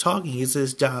people that are talking. It's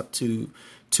his job to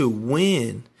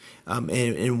win.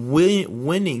 And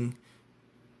winning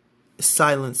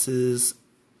silences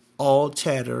all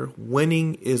chatter.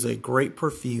 Winning is a great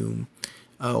perfume.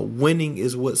 Winning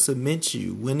is what cements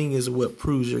you. Winning is what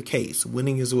proves your case.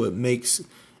 Winning is what makes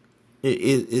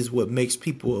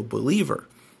people a believer.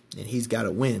 And he's got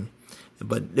to win.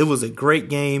 But it was a great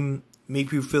game. Make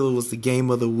people feel it was the game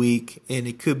of the week, and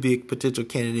it could be a potential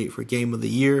candidate for game of the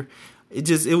year. It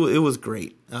was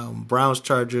great. Browns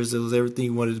Chargers, it was everything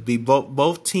you wanted it to be.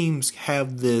 Both teams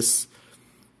have this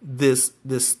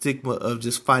stigma of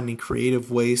just finding creative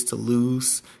ways to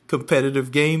lose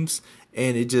competitive games,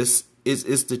 and it's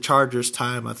the Chargers'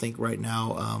 time, I think, right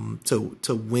now,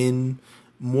 to win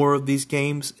more of these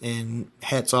games, and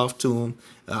hats off to them.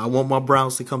 I want my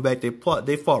Browns to come back. They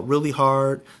fought really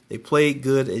hard. They played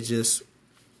good. It just,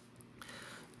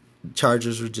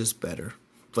 Chargers were just better.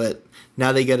 But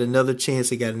now they got another chance.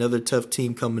 They got another tough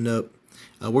team coming up.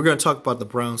 We're going to talk about the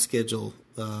Browns schedule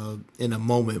in a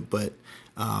moment, but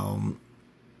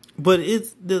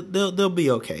they'll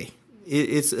be okay.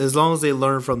 It's as long as they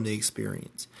learn from the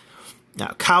experience.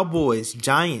 Now,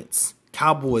 Giants.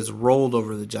 Cowboys rolled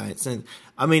over the Giants, and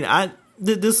I mean,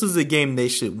 this is a game they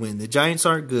should win. The Giants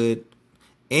aren't good,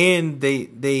 and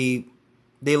they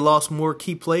lost more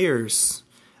key players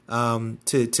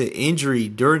to injury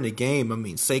during the game. I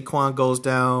mean, Saquon goes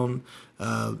down,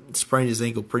 sprained his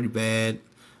ankle pretty bad,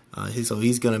 so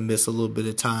he's gonna miss a little bit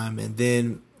of time, and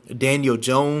then Daniel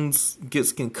Jones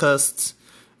gets concussed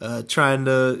trying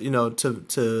to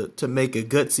make a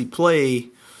gutsy play.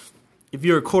 If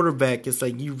you're a quarterback, it's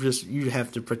like you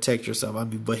have to protect yourself. I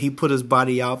mean, but he put his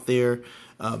body out there.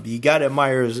 You got to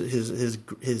admire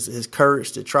his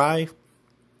courage to try.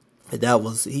 And that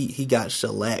was he got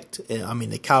shellacked. And I mean,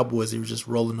 the Cowboys, they were just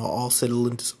rolling on all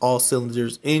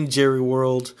cylinders in Jerry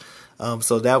World.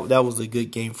 So that was a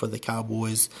good game for the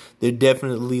Cowboys. They're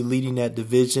definitely leading that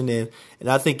division, and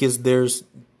I think it's theirs.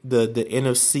 The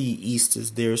NFC East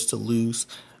is theirs to lose.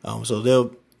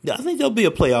 So I think they'll be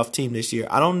a playoff team this year.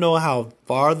 I don't know how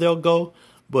far they'll go,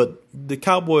 but the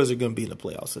Cowboys are going to be in the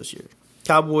playoffs this year.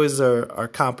 Cowboys are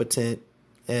competent,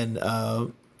 and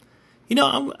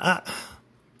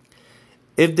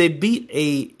if they beat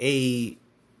a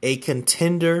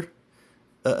contender,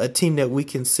 a team that we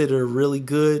consider really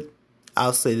good,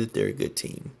 I'll say that they're a good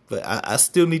team. But I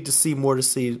still need to see more to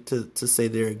say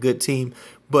they're a good team.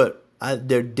 But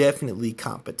they're definitely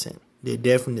competent. They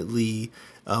definitely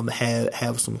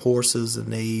have some horses,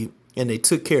 and they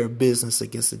took care of business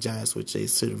against the Giants, which they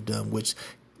should have done, which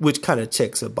kind of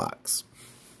checks a box.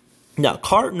 Now,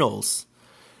 Cardinals,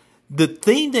 the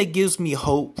thing that gives me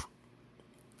hope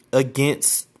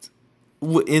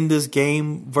in this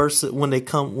game versus when they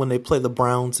play the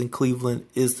Browns in Cleveland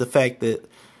is the fact that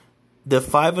the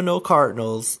 5-0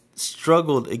 Cardinals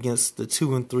struggled against the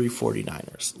 2-3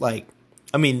 49ers. Like,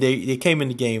 I mean, they came in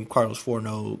the game Cardinals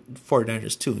 4-0,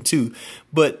 49ers 2-2,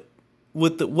 but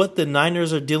with what the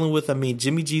Niners are dealing with, I mean,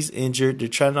 Jimmy G's injured. They're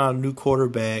trying out a new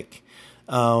quarterback.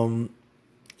 The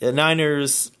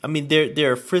Niners, I mean,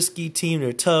 they're a frisky team.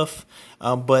 They're tough,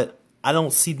 but I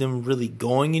don't see them really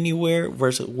going anywhere.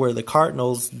 Versus where the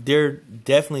Cardinals, they're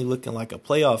definitely looking like a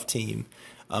playoff team,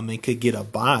 and could get a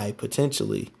bye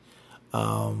potentially.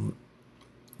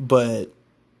 But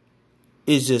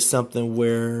it's just something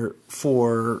where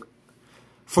for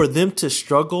for them to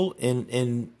struggle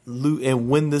and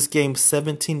win this game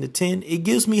 17-10, it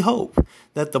gives me hope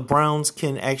that the Browns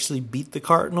can actually beat the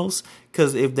Cardinals.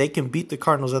 Because if they can beat the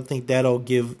Cardinals, I think that'll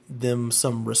give them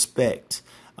some respect,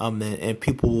 and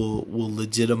people will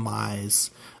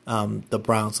legitimize the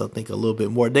Browns, I think, a little bit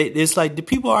more. It's like the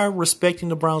people are respecting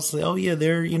the Browns. Say, oh yeah,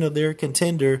 they're a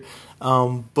contender,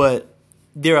 but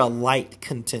they're a light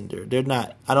contender. They're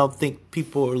not. I don't think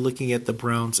people are looking at the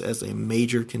Browns as a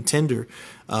major contender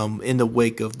in the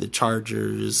wake of the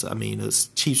Chargers. I mean, the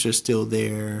Chiefs are still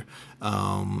there.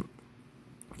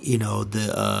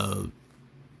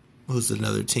 Who's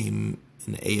another team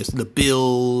in the AFC? The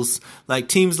Bills, like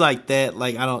teams like that.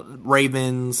 Like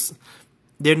Ravens.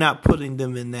 They're not putting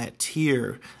them in that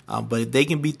tier. But if they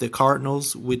can beat the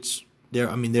Cardinals, which they're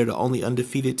the only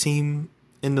undefeated team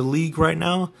in the league right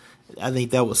now, I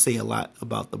think that would say a lot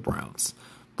about the Browns.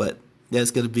 But that's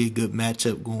going to be a good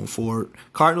matchup going forward.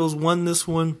 Cardinals won this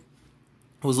one.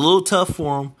 It was a little tough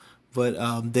for them,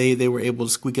 but they were able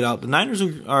to squeak it out. The Niners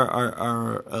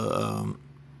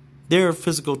they're a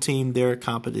physical team. They're a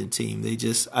competent team. I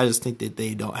just think that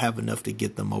they don't have enough to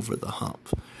get them over the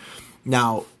hump.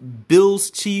 Now, Bills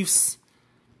Chiefs.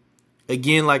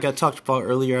 Again, like I talked about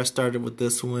earlier, I started with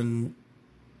this one.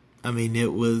 I mean,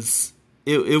 it was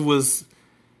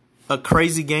a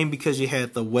crazy game because you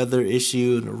had the weather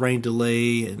issue and the rain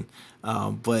delay,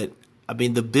 but I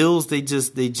mean the Bills they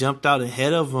jumped out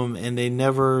ahead of them and they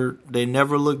never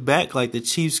looked back. Like the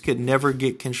Chiefs could never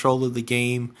get control of the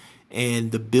game,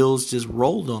 and the Bills just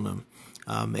rolled on them.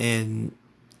 And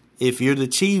if you're the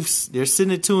Chiefs, they're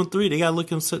sitting at 2-3. They got to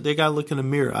look in the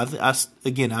mirror. I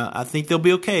think they'll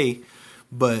be okay,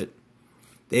 but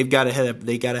they got to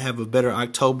have a better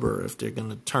October if they're going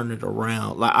to turn it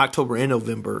around, like October and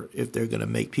November, if they're going to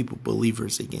make people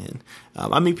believers again.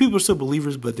 People are still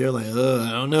believers, but they're like,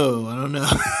 I don't know.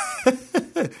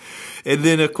 And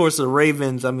then, of course, the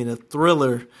Ravens, a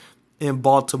thriller in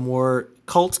Baltimore.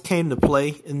 Colts came to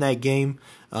play in that game,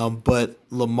 but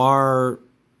Lamar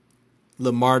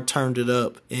turned it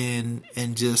up and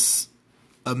just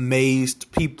amazed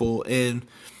people. And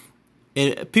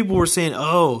people were saying,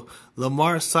 oh,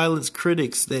 Lamar silenced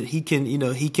critics, that he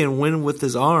can win with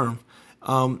his arm.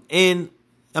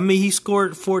 He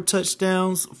scored 4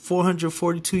 touchdowns,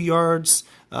 442 yards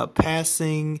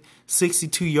passing,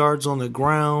 62 yards on the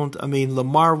ground.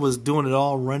 Lamar was doing it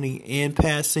all, running and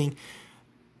passing.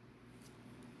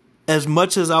 As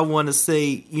much as I want to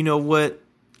say, you know what,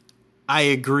 I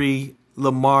agree,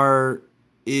 Lamar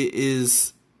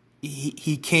is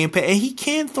he can pay, and he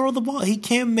can throw the ball. He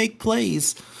can make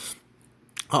plays.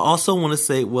 I also want to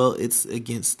say, well, it's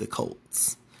against the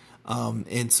Colts. But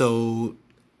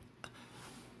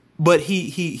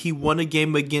he won a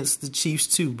game against the Chiefs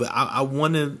too. But I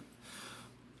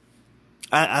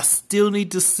still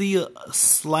need to see a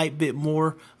slight bit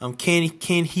more. Can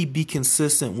he be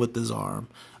consistent with his arm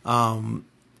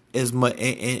as much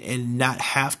and not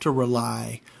have to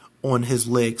rely on his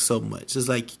legs so much? It's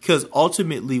like, because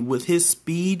ultimately with his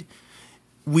speed,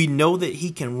 we know that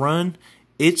he can run.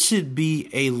 It should be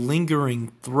a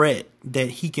lingering threat that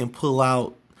he can pull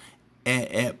out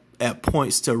at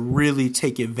points to really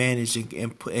take advantage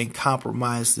and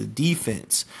compromise the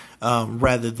defense,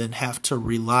 rather than have to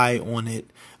rely on it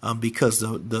because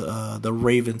the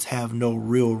Ravens have no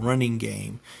real running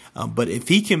game. But if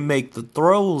he can make the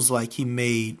throws like he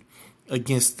made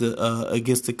against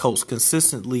the Colts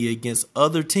consistently against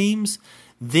other teams,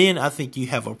 then I think you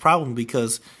have a problem,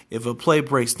 because if a play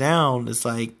breaks down, it's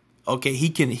like, okay, he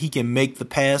can make the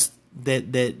pass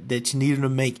that you need him to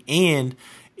make, and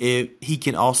he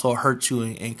can also hurt you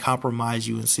and compromise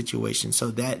you in situations. So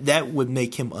that would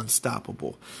make him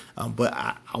unstoppable. But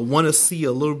I want to see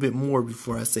a little bit more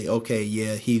before I say, okay,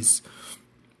 yeah, he's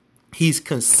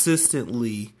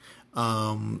consistently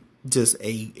just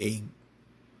a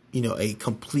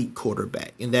complete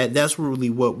quarterback, and that's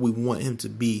really what we want him to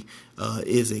be,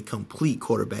 is a complete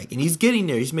quarterback. And he's getting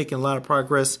there. He's making a lot of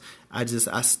progress. I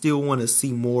still want to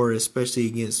see more, especially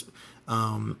against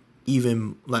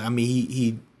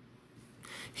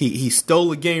he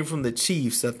stole a game from the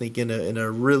Chiefs, I think, in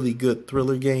a really good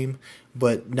thriller game.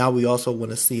 But now we also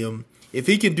want to see him, if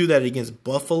he can do that against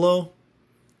Buffalo.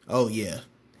 Oh yeah,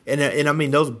 and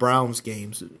those Browns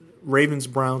games, Ravens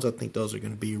Browns, I think those are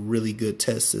going to be really good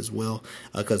tests as well,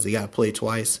 because they got to play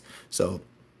twice. So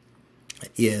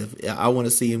yeah, I want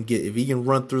to see him if he can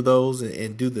run through those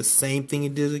and do the same thing he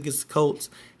did against the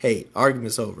Colts. Hey,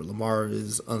 argument's over. Lamar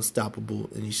is unstoppable,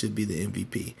 and he should be the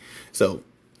MVP. So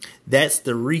that's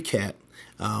the recap.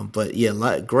 But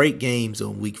yeah, great games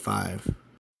on Week 5.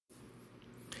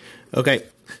 Okay,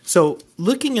 so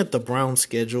looking at the Browns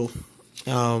schedule,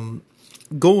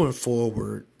 Going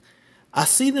forward, I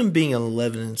see them being an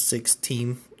 11-6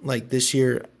 team like this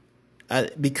year,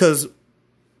 because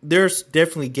there's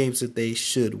definitely games that they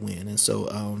should win, and so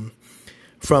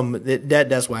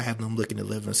that's why I have them looking at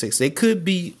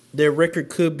 11-6. Their record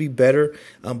could be better,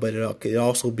 but it could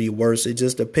also be worse. It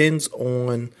just depends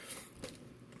on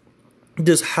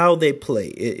just how they play.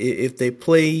 If they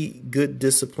play good,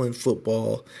 disciplined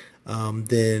football,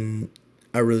 then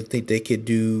I really think they could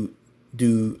do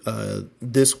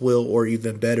this well or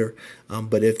even better.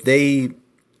 But if they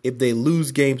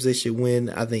lose games they should win,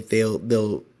 I think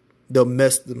they'll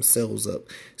mess themselves up.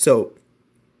 So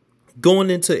going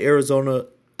into Arizona,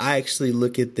 I actually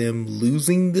look at them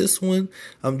losing this one,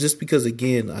 just because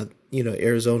again,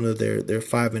 Arizona, they're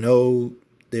 5-0,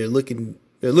 they're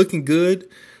looking good.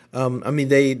 I mean,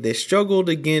 they struggled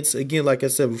against, again, like I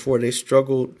said before, they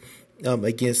struggled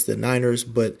against the Niners,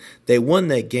 but they won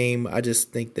that game. I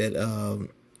just think that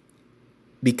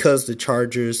because the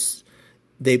Chargers,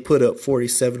 they put up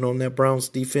 47 on that Browns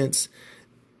defense,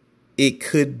 it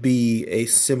could be a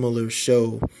similar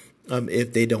show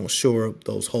if they don't shore up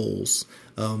those holes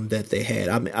that they had.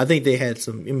 I mean, I think they had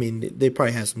some. I mean, they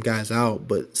probably had some guys out,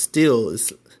 but still,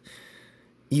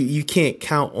 you can't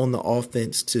count on the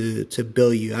offense to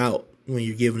bail you out when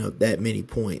you're giving up that many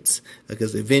points,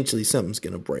 because eventually something's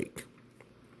gonna break.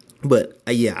 But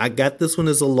yeah, I got this one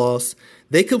as a loss.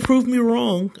 They could prove me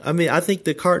wrong. I mean, I think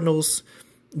the Cardinals,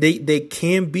 they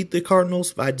can beat the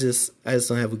Cardinals, but I just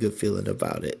don't have a good feeling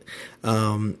about it.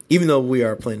 Even though we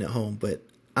are playing at home, but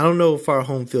I don't know if our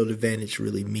home field advantage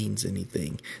really means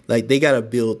anything. Like, they got to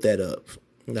build that up.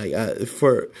 Like,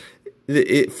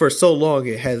 for so long,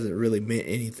 it hasn't really meant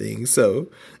anything. So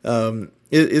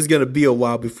it's going to be a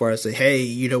while before I say,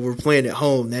 hey, we're playing at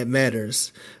home. That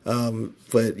matters.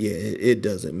 But yeah, it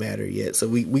doesn't matter yet. So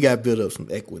we got to build up some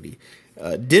equity.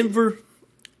 Denver,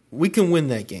 we can win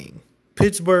that game.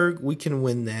 Pittsburgh, we can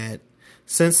win that.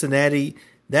 Cincinnati,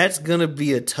 that's going to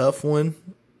be a tough one,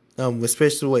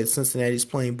 especially the way Cincinnati's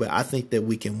playing, but I think that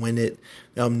we can win it.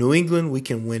 New England, we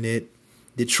can win it.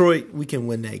 Detroit, we can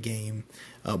win that game.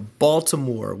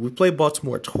 Baltimore, we play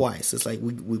Baltimore twice. It's like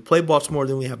we play Baltimore,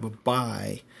 then we have a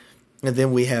bye, and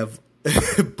then we have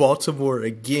Baltimore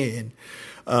again.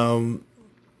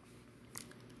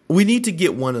 We need to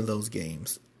get one of those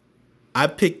games. I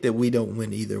picked that we don't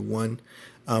win either one,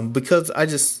 because I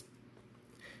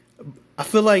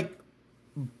feel like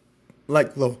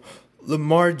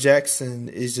Lamar Jackson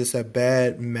is just a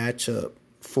bad matchup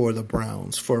for the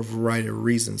Browns for a variety of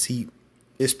reasons.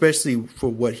 Especially for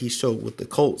what he showed with the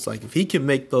Colts. Like, if he can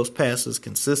make those passes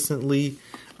consistently,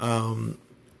 and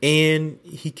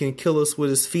he can kill us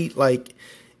with his feet, like,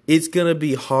 it's gonna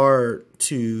be hard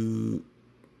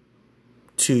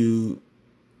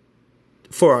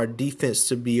for our defense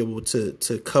to be able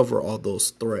to cover all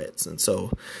those threats. And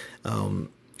so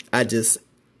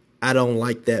I don't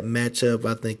like that matchup.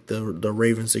 I think the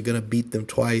Ravens are going to beat them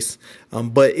twice.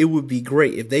 But it would be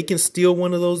great. If they can steal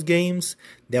one of those games,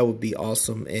 that would be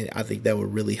awesome. And I think that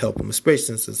would really help them,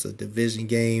 especially since it's a division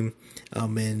game.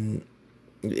 And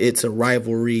it's a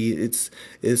rivalry.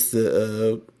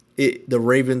 The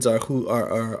Ravens are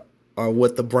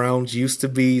what the Browns used to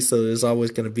be. So there's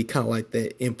always going to be kind of like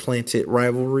that implanted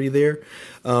rivalry there.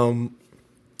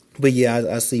 But yeah,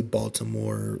 I see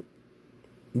Baltimore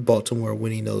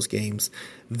winning those games.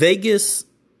 Vegas,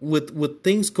 with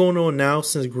things going on now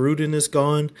since Gruden is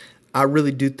gone, I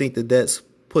really do think that that's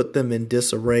put them in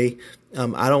disarray.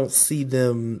 I don't see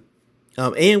them,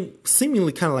 and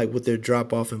seemingly kind of like with their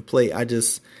drop off in play, I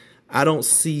don't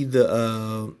see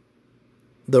the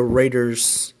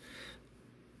Raiders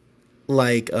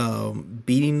like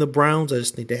beating the Browns. I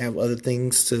just think they have other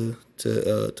things to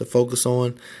focus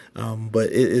on. But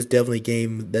it is definitely a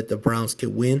game that the Browns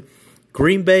could win.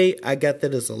 Green Bay, I got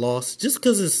that as a loss just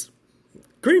because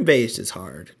Green Bay is just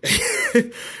hard.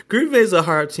 Green Bay is a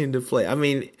hard team to play. I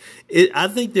mean, I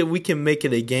think that we can make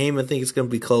it a game. I think it's going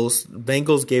to be close.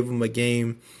 Bengals gave them a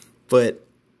game, but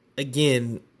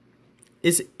again,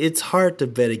 it's hard to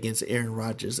bet against Aaron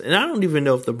Rodgers, and I don't even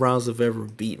know if the Browns have ever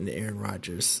beaten Aaron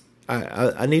Rodgers.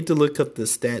 I need to look up the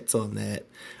stats on that,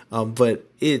 but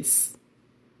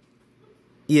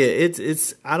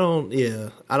I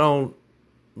don't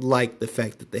like the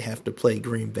fact that they have to play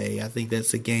Green Bay. I think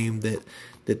that's a game that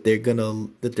they're gonna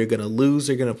lose.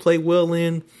 They're gonna play well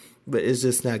in, but it's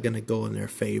just not gonna go in their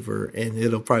favor, and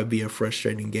it'll probably be a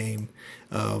frustrating game.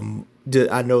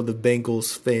 I know the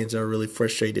Bengals fans are really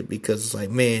frustrated because it's like,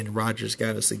 man, Rodgers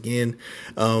got us again.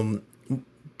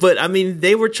 But I mean,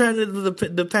 they were trying to.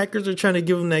 The Packers are trying to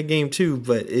give them that game too,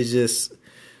 but it's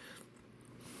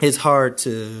hard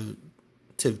to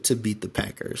to beat the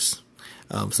Packers.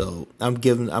 So I'm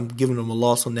giving them a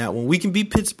loss on that one. We can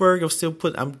beat Pittsburgh.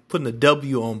 I'm putting a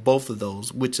W on both of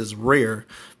those, which is rare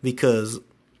because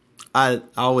I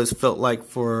always felt like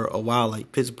for a while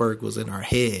like Pittsburgh was in our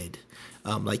head,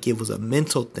 like it was a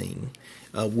mental thing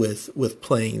with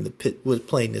playing the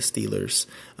Steelers.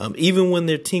 Even when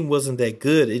their team wasn't that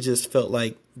good, it just felt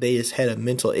like they just had a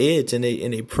mental edge, and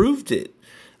they proved it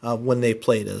when they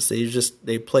played us.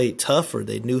 They played tougher.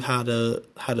 They knew how to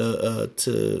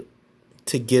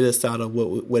get us out of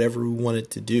whatever we wanted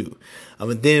to do.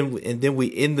 And then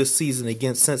we end the season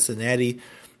against Cincinnati.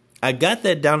 I got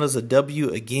that down as a W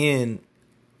again.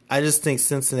 I just think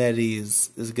Cincinnati is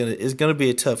gonna be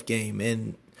a tough game,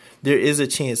 and there is a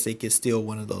chance they could steal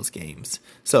one of those games.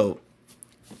 So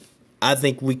I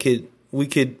think we could.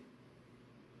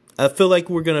 I feel like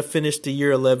we're gonna finish the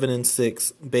year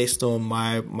 11-6 based on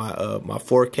my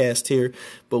forecast here,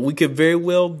 but we could very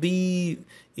well be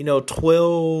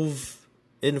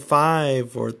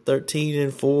 12-5 or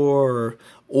 13-4,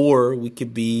 or we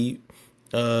could be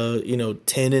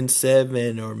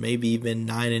 10-7 or maybe even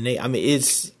 9-8. I mean,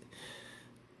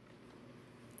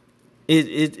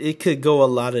 it could go a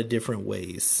lot of different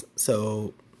ways.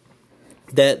 So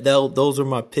those are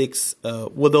my picks.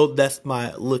 That's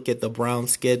my look at the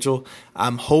Browns schedule.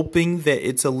 I'm hoping that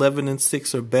it's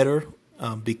 11-6 or better,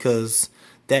 because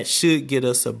that should get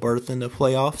us a berth in the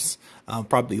playoffs.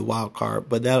 Probably a wild card,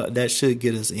 but that should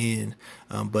get us in.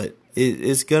 But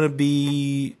it's gonna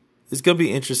be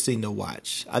interesting to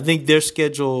watch. I think their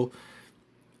schedule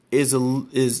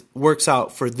works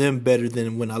out for them better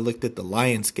than when I looked at the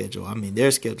Lions schedule. I mean,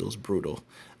 their schedule is brutal.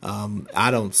 I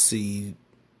don't see.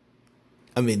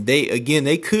 I mean,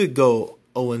 they could go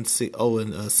 0-16,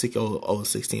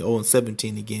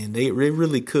 0-17 again. They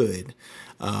really could.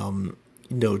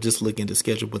 Just looking at the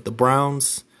schedule, but the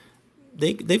Browns,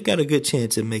 they've got a good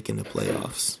chance of making the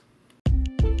playoffs.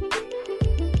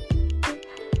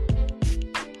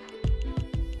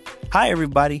 Hi,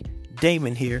 everybody.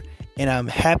 Damon here, and I'm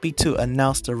happy to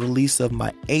announce the release of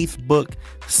my 8th book,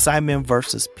 Simon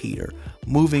vs. Peter,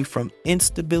 Moving from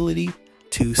Instability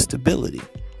to Stability.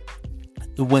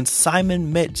 When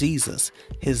Simon met Jesus,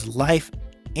 his life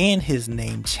and his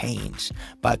name changed.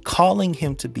 By calling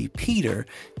him to be Peter,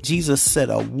 Jesus set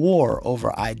a war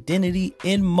over identity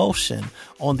in motion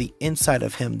on the inside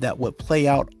of him that would play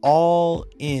out all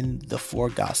in the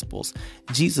 4 Gospels.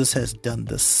 Jesus has done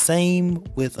the same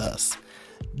with us.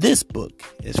 This book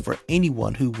is for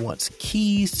anyone who wants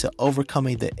keys to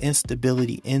overcoming the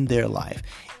instability in their life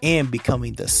and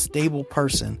becoming the stable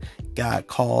person God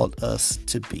called us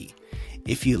to be.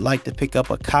 If you'd like to pick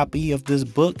up a copy of this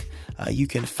book, you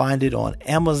can find it on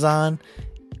Amazon,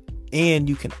 and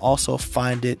you can also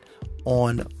find it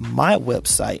on my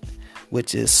website,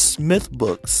 which is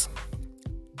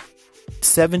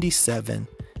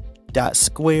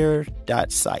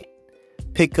smithbooks77.square.site.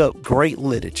 Pick up great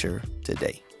literature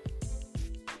today.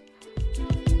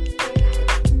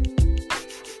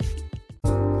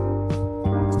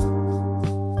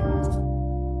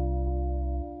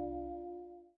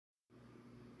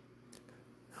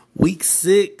 Week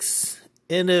 6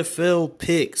 NFL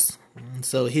picks.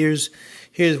 So here's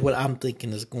what I'm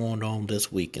thinking is going on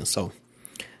this weekend. So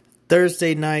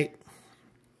Thursday night,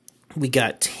 we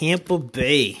got Tampa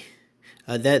Bay.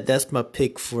 That's my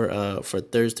pick for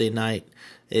Thursday night.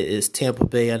 It is Tampa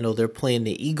Bay. I know they're playing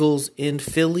the Eagles in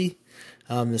Philly.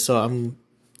 So I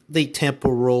think Tampa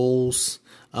rolls.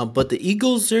 But the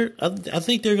Eagles, I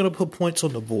think they're going to put points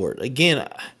on the board. Again,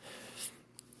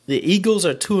 the Eagles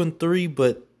are 2-3,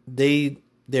 but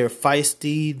they're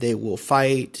feisty. They will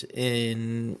fight,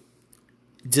 and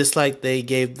just like they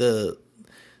gave the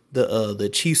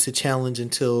Chiefs a challenge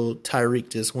until Tyreek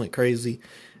just went crazy,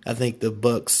 I think the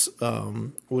Bucs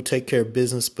will take care of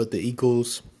business, but the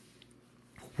Eagles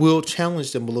will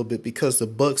challenge them a little bit because the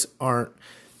Bucs aren't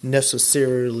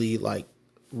necessarily like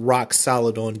rock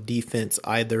solid on defense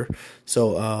either.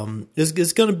 So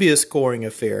it's going to be a scoring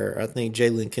affair. I think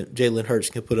Jalen Hurts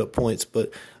can put up points,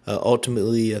 but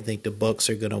ultimately I think the Bucs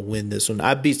are going to win this one.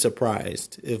 I'd be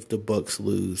surprised if the Bucs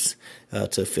lose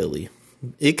to Philly.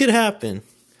 It could happen,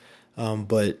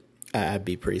 but I'd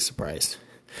be pretty surprised.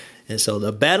 And so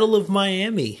the Battle of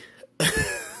Miami.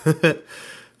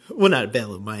 Well, not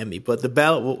Battle of Miami, but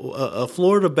a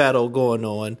Florida battle going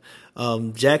on.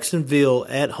 Jacksonville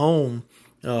at home,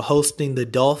 hosting the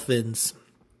Dolphins.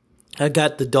 I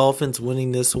got the Dolphins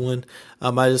winning this one.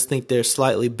 I just think they're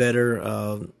slightly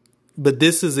better. But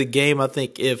this is a game I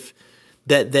think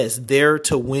that's there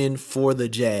to win for the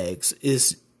Jags.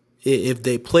 If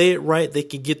they play it right, they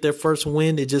can get their first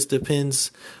win. It just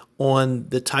depends on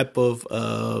the type of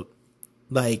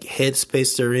like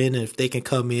headspace they're in, and if they can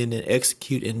come in and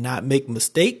execute and not make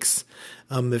mistakes,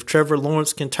 if Trevor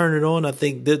Lawrence can turn it on, I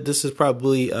think that this is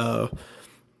probably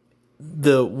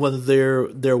the one of their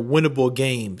winnable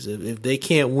games. If they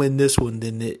can't win this one,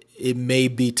 then it may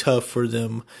be tough for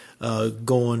them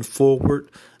going forward.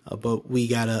 But we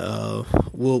gotta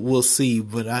we'll see.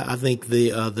 But I think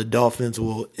the Dolphins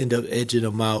will end up edging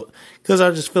them out because I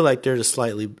just feel like they're a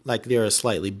slightly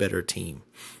better team.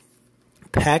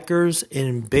 Packers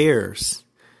and Bears.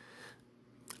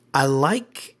 I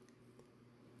like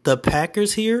the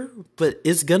Packers here, but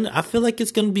I feel like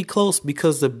it's gonna be close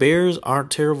because the Bears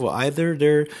aren't terrible either.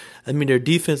 Their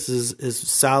defense is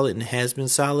solid and has been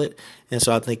solid, and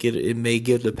so I think it may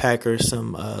give the Packers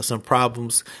some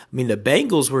problems. I mean, the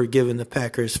Bengals were giving the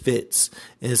Packers fits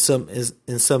in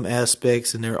some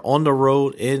aspects, and they're on the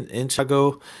road in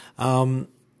Chicago. I'm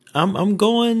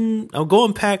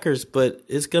going Packers, but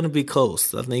it's gonna be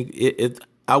close. I think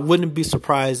I wouldn't be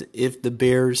surprised if the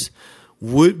Bears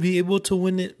would be able to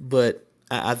win it, but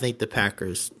I think the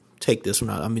Packers take this one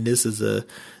out. I mean, this is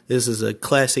a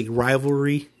classic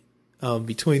rivalry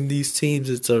between these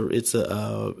teams. It's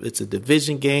a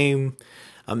division game.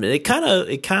 I mean, it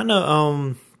kind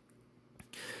of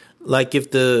like if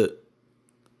the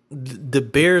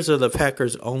Bears are the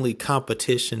Packers' only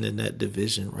competition in that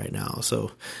division right now.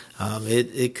 So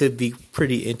it could be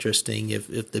pretty interesting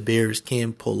if the Bears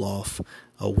can pull off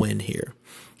a win here.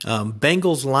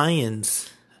 Bengals Lions,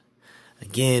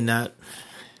 again, I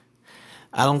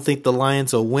don't think the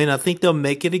Lions will win. I think they'll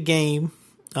make it a game.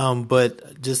 But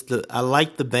I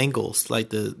like the Bengals.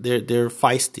 Like they're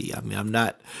feisty. I mean, I'm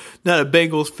not a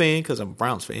Bengals fan because I'm a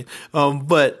Browns fan.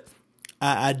 But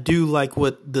I do like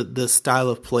what the style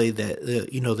of play that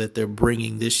that they're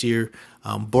bringing this year.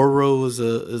 Burrow is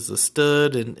a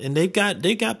stud, and they got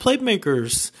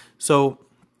playmakers. So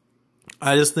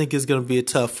I just think it's going to be a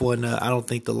tough one. I don't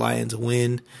think the Lions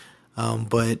win,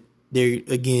 but they're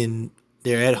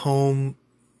at home.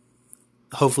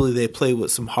 Hopefully they play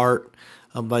with some heart,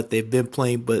 like they've been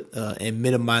playing, but and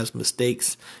minimize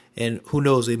mistakes. And who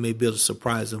knows, they may be able to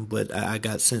surprise them. But I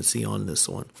got Cincy on this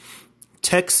one.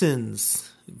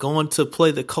 Texans going to play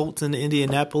the Colts in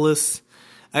Indianapolis.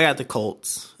 I got the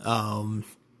Colts. I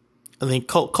think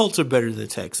Colts are better than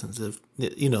Texans. If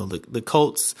the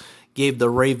Colts gave the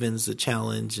Ravens a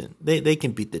challenge, and they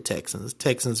can beat the Texans.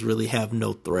 Texans really have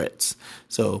no threats.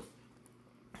 So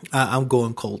I'm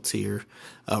going Colts here.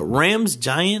 Rams,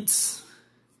 Giants.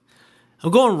 I'm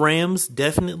going Rams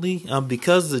definitely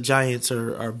because the Giants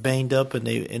are banged up and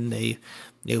they've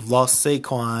lost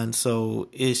Saquon. So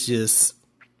it's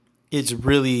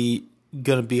really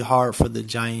gonna be hard for the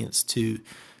Giants to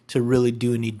really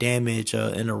do any damage.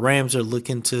 And the Rams are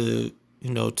looking to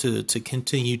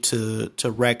continue to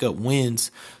rack up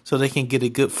wins so they can get a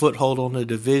good foothold on the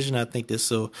division. I think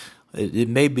it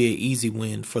may be an easy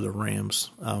win for the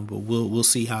Rams, but we'll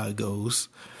see how it goes.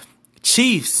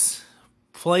 Chiefs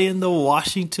playing the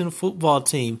Washington football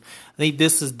team. I think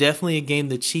this is definitely a game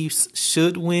the Chiefs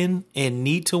should win and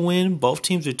need to win. Both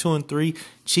teams are 2-3.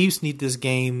 Chiefs need this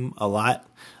game a lot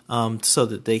so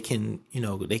that they can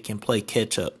play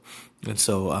catch up. And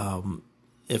so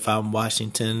if I'm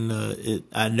Washington,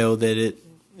 I know that it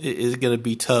is going to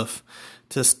be tough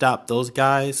to stop those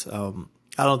guys. I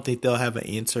don't think they'll have an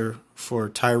answer for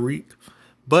Tyreek,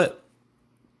 but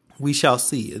we shall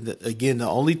see. Again, the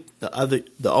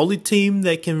only team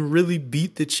that can really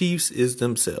beat the Chiefs is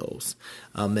themselves,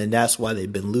 and that's why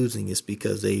they've been losing. Is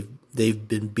because they've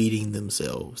been beating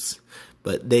themselves,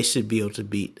 but they should be able to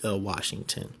beat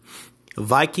Washington.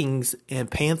 Vikings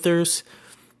and Panthers.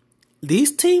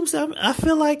 These teams, I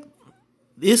feel like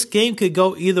this game could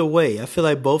go either way. I feel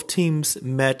like both teams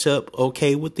match up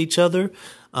okay with each other.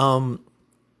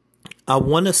 I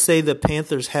want to say the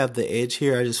Panthers have the edge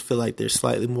here. I just feel like they're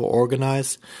slightly more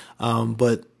organized.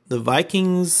 But the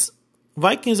Vikings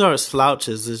aren't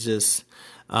slouches. It's just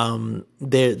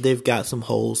they've got some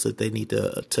holes that they need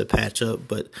to patch up.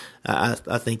 But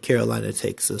I think Carolina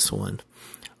takes this one.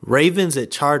 Ravens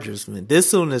at Chargers, man.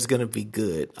 This one is going to be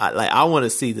good. I want to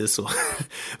see this one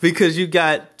because you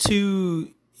got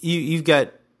two. You've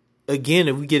got. Again,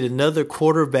 if we get another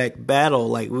quarterback battle,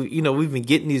 like we've been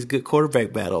getting these good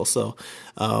quarterback battles, so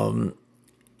I'm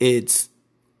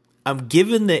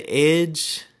giving the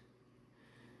edge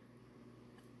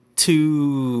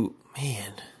to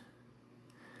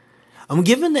I'm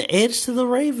giving the edge to the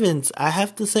Ravens. I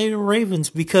have to say the Ravens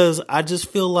because I just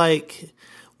feel like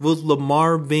with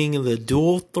Lamar being the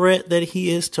dual threat that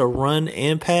he is to run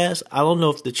and pass, I don't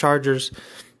know if the Chargers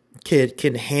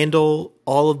can handle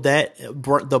all of that.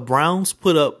 The Browns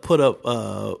put up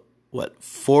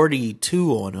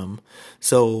 42 on them.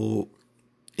 So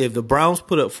if the Browns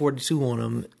put up 42 on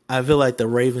them, I feel like the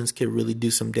Ravens could really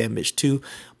do some damage too.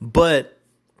 But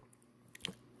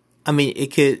I mean,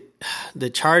 the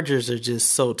Chargers are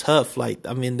just so tough. Like,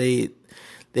 I mean,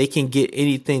 they can get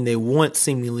anything they want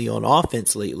seemingly on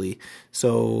offense lately.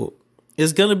 So I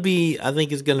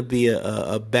think it's gonna be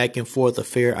a back and forth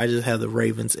affair. I just have the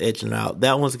Ravens edging out.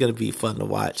 That one's gonna be fun to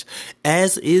watch.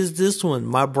 As is this one.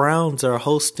 My Browns are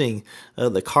hosting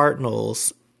the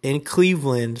Cardinals in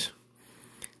Cleveland.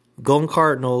 Going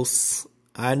Cardinals.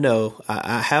 I know.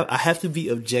 I have to be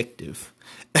objective.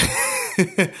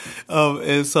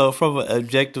 And so from an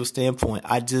objective standpoint,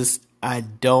 I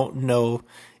don't know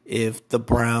if the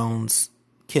Browns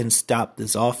can stop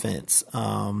this offense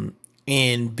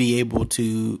and be able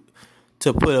to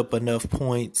put up enough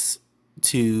points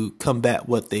to combat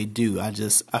what they do.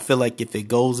 I feel like if it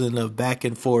goes in a back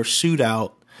and forth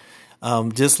shootout,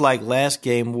 just like last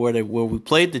game where we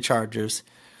played the Chargers,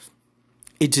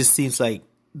 it just seems like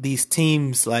these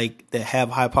teams like that have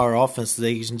high power offenses,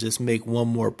 they can just make one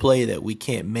more play that we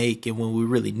can't make, and when we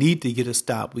really need to get a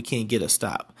stop, we can't get a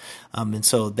stop. And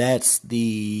so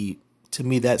to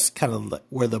me, that's kind of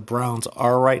where the Browns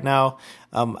are right now.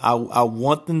 I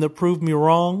want them to prove me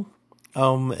wrong,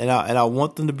 and I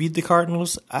want them to beat the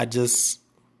Cardinals. I just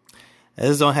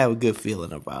don't have a good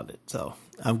feeling about it. So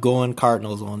I'm going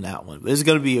Cardinals on that one. But it's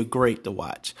going to be a great to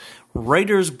watch.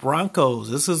 Raiders Broncos.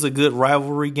 This is a good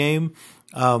rivalry game.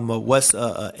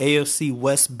 AFC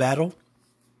West battle.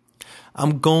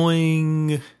 I'm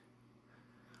going.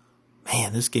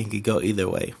 Man, this game could go either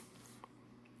way.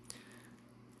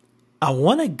 I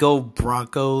want to go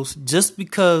Broncos just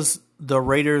because the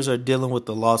Raiders are dealing with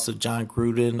the loss of John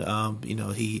Gruden.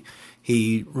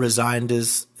 He resigned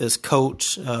as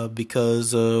coach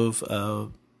because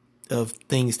of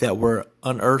things that were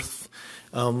unearthed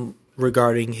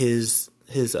regarding his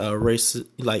race,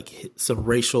 like some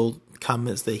racial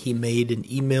comments that he made in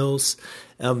emails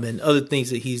and other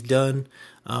things that he's done.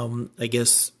 I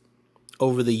guess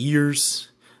over the years.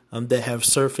 That have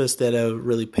surfaced that have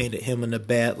really painted him in a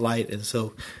bad light, and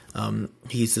so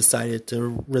he's decided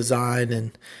to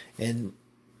resign, and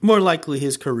more likely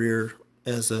his career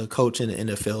as a coach in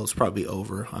the NFL is probably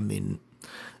over. I mean,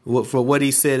 for what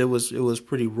he said, it was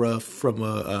pretty rough from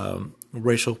a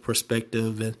racial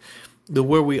perspective, and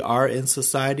where we are in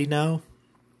society now.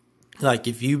 Like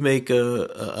if you make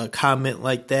a comment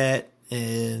like that,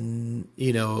 and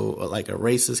like a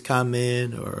racist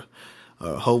comment or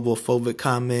a homophobic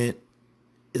comment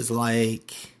is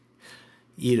like,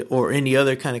 or any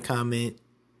other kind of comment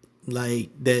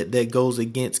like that goes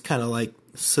against kind of like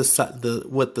society,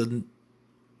 what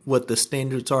the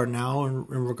standards are now in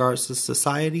regards to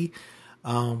society.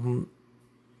 It's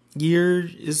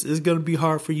going to be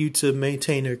hard for you to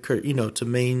maintain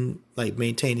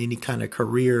maintain any kind of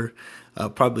career,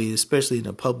 probably especially in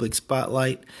a public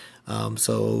spotlight.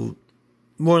 So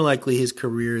more likely his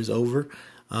career is over.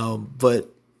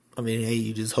 But I mean, hey,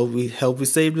 you just hope we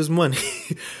saved his money.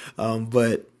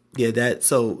 But yeah,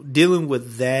 so dealing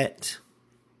with that,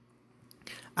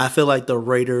 I feel like the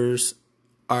Raiders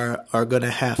are going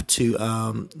to have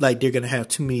to, they're going to have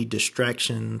too many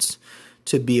distractions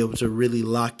to be able to really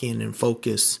lock in and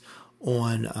focus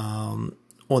on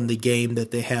the game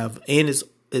that they have. And it's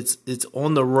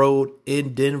on the road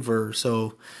in Denver.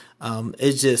 So,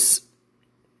 it's just,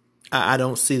 I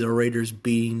don't see the Raiders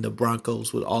beating the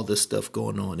Broncos with all this stuff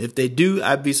going on. If they do,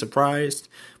 I'd be surprised,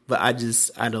 but I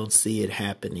don't see it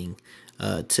happening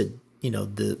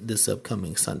this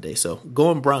upcoming Sunday. So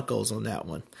going Broncos on that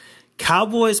one.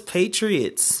 Cowboys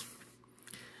Patriots.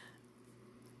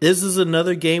 This is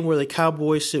another game where the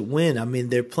Cowboys should win. I mean,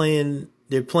 they're playing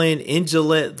in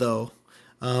Gillette though,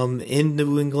 in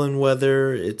New England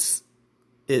weather. It's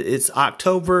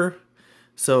October.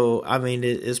 So, I mean,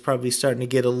 it's probably starting to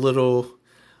get a little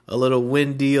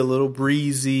windy, a little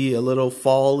breezy, a little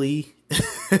fall-y.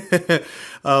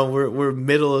 We're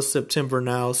middle of September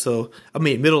now. So, I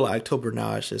mean, middle of October now,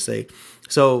 I should say.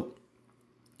 So,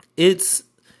 I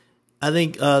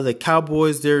think the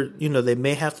Cowboys, they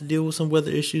may have to deal with some weather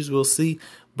issues. We'll see.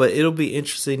 But it'll be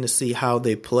interesting to see how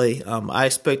they play. I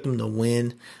expect them to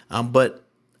win. But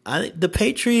the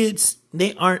Patriots,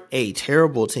 they aren't a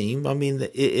terrible team. I mean,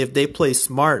 if they play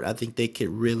smart, I think they could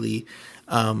really,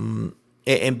 and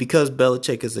because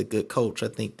Belichick is a good coach, I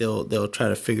think they'll try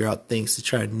to figure out things to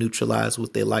try to neutralize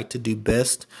what they like to do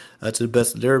best, to the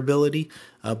best of their ability.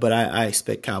 But I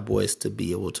expect Cowboys to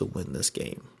be able to win this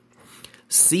game.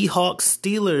 Seahawks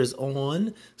Steelers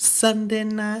on Sunday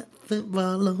Night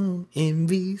Football on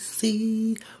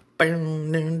NBC.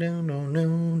 I'm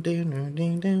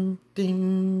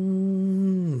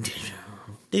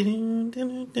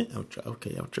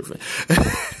tripping.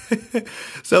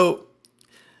 So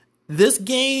this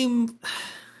game,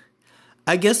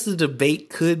 I guess the debate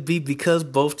could be because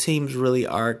both teams really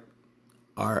are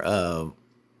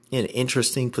in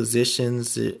interesting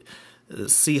positions. The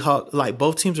Seahawks, like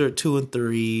both teams are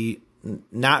 2-3,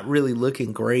 not really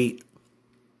looking great.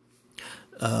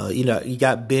 You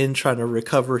got Ben trying to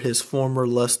recover his former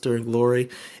luster and glory,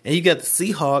 and you got the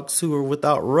Seahawks who are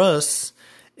without Russ,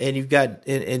 and you've got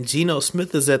and Geno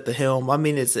Smith is at the helm. I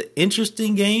mean, it's an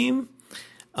interesting game,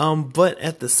 but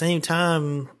at the same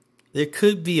time, there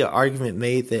could be an argument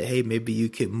made that hey, maybe you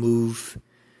could move,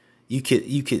 you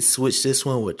could switch this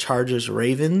one with Chargers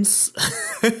Ravens,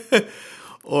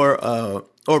 or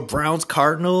Browns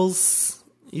Cardinals.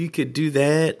 You could do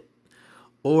that,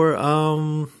 or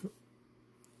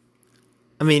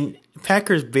I mean,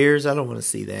 Packers Bears. I don't want to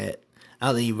see that. I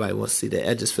don't think anybody wants to see that.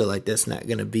 I just feel like that's not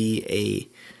going to be a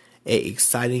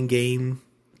exciting game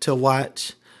to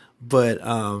watch. But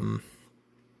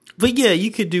yeah,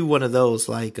 you could do one of those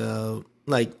like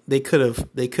they could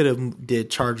have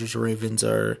did Chargers Ravens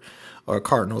or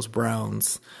Cardinals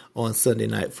Browns on Sunday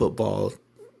Night Football.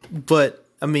 But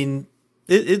I mean,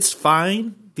 it's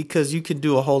fine. Because you can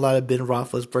do a whole lot of Ben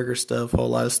Roethlisberger stuff, a whole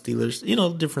lot of Steelers,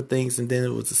 different things. And then it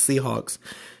was the Seahawks.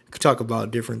 You could talk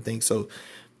about different things. So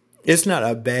it's not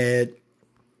a bad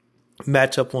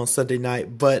matchup on Sunday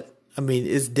night. But, I mean,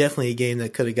 it's definitely a game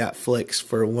that could have got flexed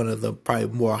for one of the probably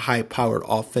more high-powered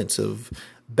offensive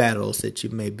battles that you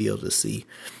may be able to see.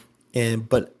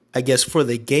 But I guess for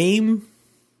the game,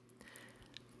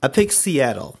 I picked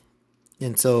Seattle.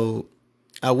 And so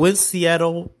I went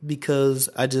Seattle because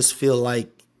I just feel like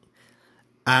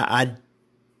I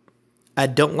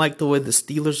don't like the way the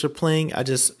Steelers are playing. I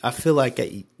feel like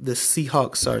the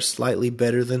Seahawks are slightly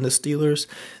better than the Steelers.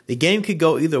 The game could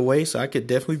go either way, so I could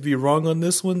definitely be wrong on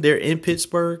this one. They're in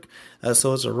Pittsburgh,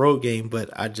 so it's a road game, but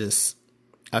I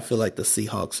feel like the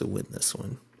Seahawks will win this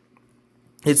one.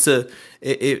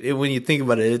 When you think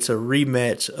about it, it's a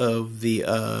rematch of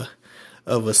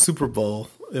a Super Bowl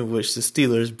in which the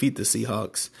Steelers beat the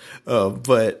Seahawks.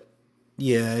 But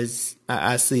yeah,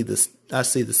 I see the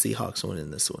Seahawks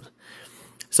winning this one.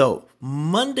 So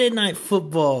Monday Night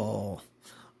Football.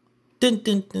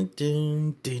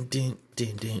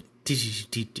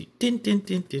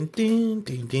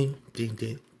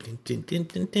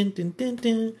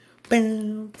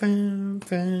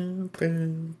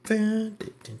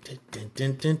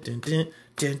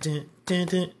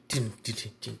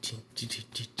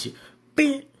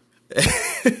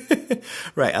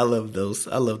 Right, I love those.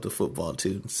 I love the football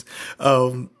tunes.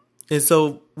 And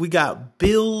so we got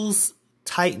Bills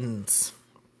Titans.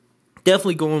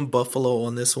 Definitely going Buffalo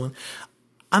on this one.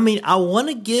 I mean, I want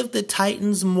to give the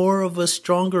Titans more of a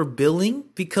stronger billing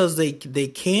because they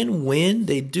can win.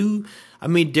 They do. I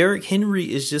mean, Derrick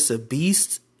Henry is just a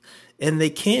beast, and they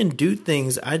can do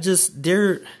things.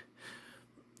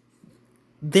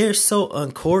 They're so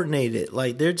uncoordinated.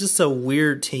 Like, they're just a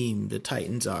weird team, the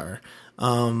Titans are.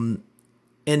 And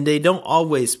they don't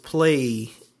always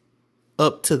play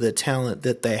up to the talent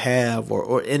that they have,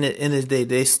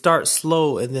 they start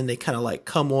slow and then they kind of like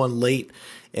come on late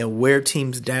and wear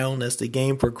teams down as the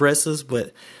game progresses.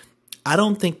 But I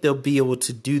don't think they'll be able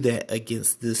to do that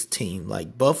against this team.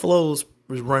 Like, Buffalo's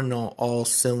running on all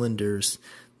cylinders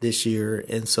this year,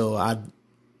 and so I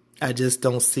just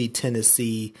don't see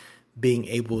Tennessee being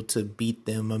able to beat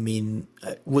them. I mean,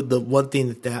 with the one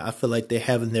thing that I feel like they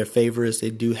have in their favor is they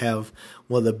do have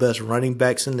one of the best running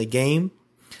backs in the game,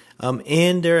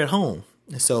 and they're at home.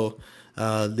 And so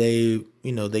they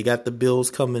got the Bills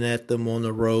coming at them on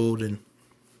the road,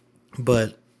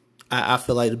 but I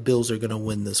feel like the Bills are going to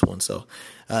win this one. So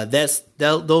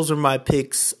those are my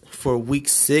picks for Week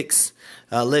 6.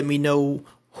 Let me know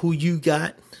who you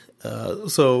got.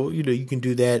 So you can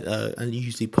do that. I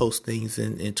usually post things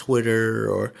in Twitter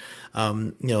or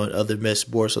in other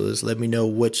message boards. So just let me know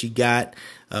what you got,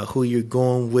 who you're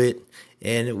going with,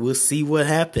 and we'll see what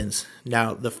happens.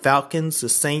 Now, the Falcons, the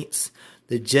Saints,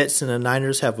 the Jets, and the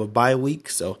Niners have a bye week,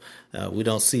 so we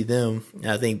don't see them.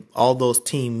 I think all those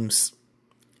teams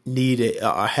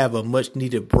have a much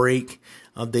needed break.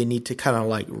 They need to kind of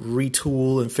like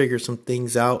retool and figure some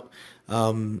things out.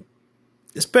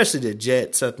 Especially the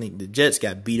Jets. I think the Jets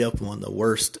got beat up on the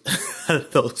worst out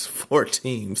of those 4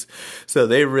 teams. So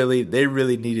they really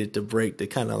needed to break to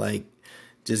kind of like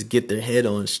just get their head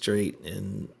on straight.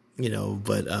 And,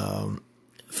 but I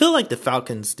feel like the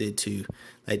Falcons did too.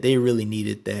 Like, they really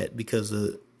needed that because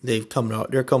they're coming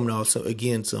off. So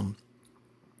again, some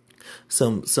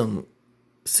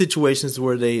situations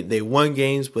where they won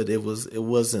games, but it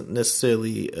wasn't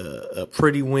necessarily a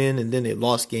pretty win, and then they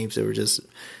lost games that were just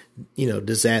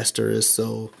disastrous.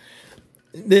 So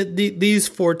these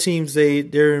four teams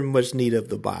they're in much need of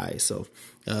the bye. So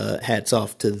hats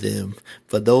off to them.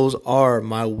 But those are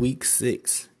my Week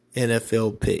 6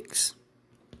 NFL picks.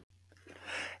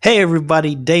 Hey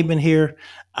everybody, Damon here.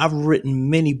 I've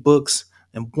written many books,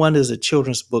 and one is a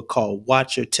children's book called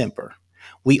Watch Your Temper.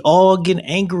 We all get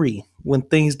angry when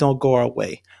things don't go our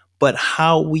way, but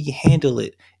how we handle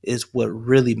it is what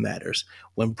really matters.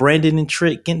 When Brandon and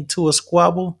Trent get into a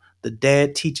squabble, the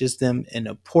dad teaches them an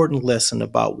important lesson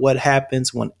about what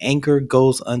happens when anger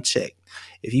goes unchecked.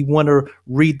 If you want to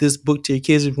read this book to your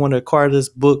kids, if you want to acquire this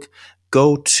book,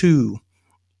 go to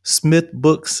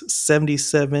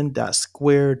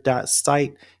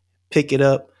smithbooks77.square.site. Pick it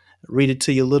up, read it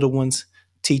to your little ones,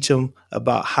 teach them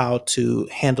about how to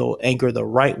handle anger the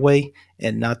right way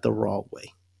and not the wrong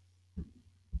way.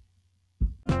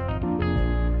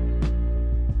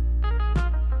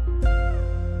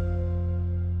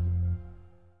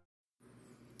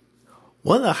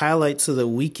 One of the highlights of the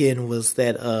weekend was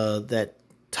that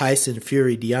Tyson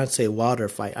Fury Deontay Wilder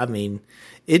fight. I mean,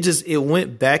 it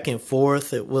went back and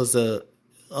forth. It was a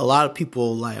lot of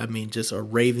people just are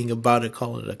raving about it,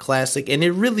 calling it a classic, and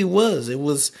it really was. It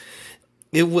wasn't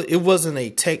a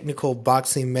technical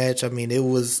boxing match. I mean, it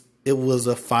was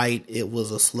a fight. It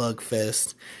was a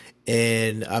slugfest,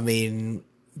 and I mean,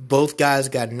 both guys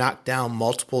got knocked down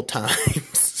multiple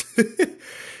times,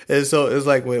 and so it's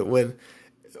like when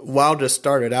Wilder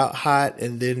started out hot,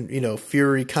 and then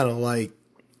Fury kind of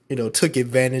took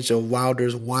advantage of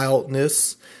Wilder's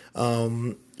wildness.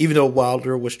 Even though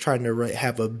Wilder was trying to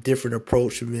have a different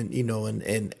approach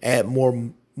and add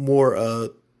more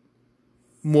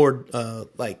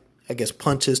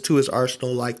punches to his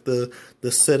arsenal, like the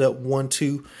setup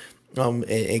 1-2,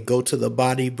 and go to the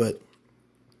body, but.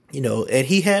 And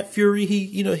he had Fury.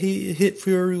 He hit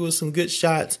Fury with some good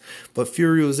shots, but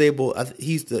Fury was able.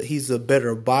 He's a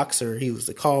better boxer. He was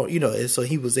the call. And so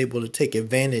he was able to take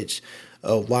advantage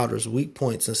of Wilder's weak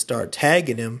points and start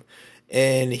tagging him.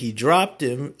 And he dropped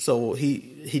him. So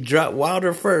he dropped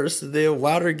Wilder first. And then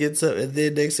Wilder gets up, and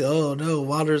then they say, "Oh no,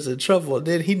 Wilder's in trouble." And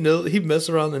then he messed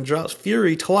around and drops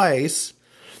Fury twice.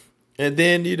 And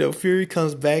then, Fury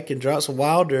comes back and drops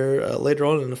Wilder later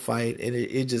on in the fight, and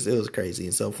it was crazy.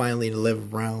 And so finally in the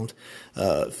 11th round,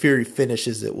 Fury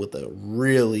finishes it with a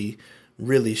really,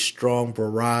 really strong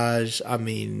barrage.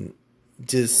 Fury's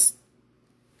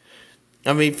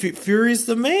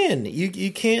the man.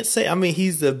 You can't say,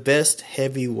 he's the best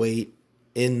heavyweight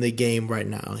in the game right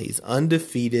now. He's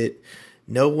undefeated.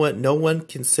 No one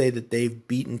can say that they've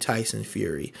beaten Tyson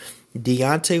Fury.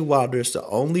 Deontay Wilder's the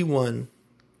only one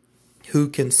who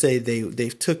can say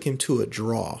they've took him to a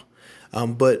draw.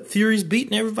 But Fury's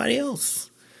beating everybody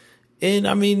else. And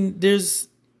there's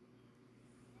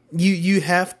you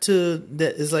have to,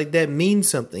 that means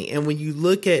something. And when you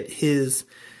look at his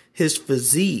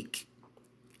physique,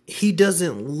 he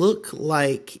doesn't look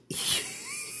like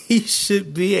he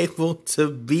should be able to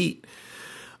beat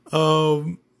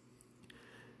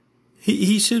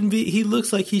he shouldn't be. He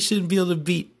looks like he shouldn't be able to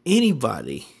beat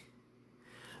anybody.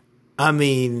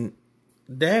 That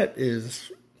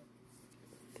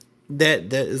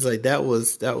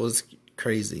was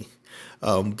crazy.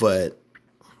 But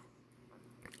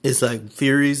it's like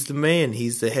Fury's the man.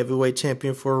 He's the heavyweight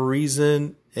champion for a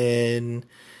reason, and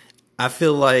I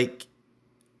feel like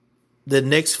the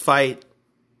next fight,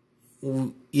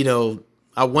 I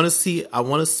want to see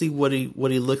what he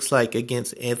looks like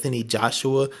against Anthony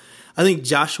Joshua. I think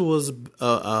Joshua's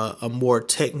a more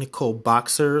technical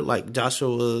boxer. Like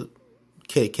Joshua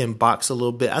can box a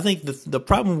little bit. I think the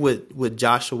problem with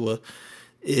Joshua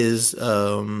is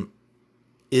the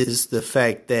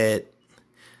fact that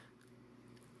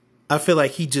I feel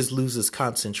like he just loses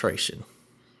concentration.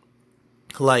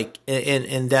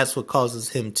 And that's what causes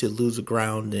him to lose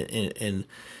ground and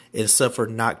suffer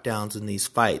knockdowns in these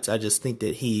fights. I just think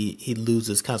that he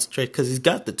loses concentration because he's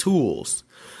got the tools.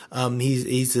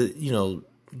 He's a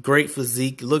great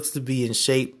physique, looks to be in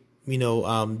shape.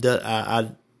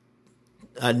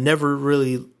 I never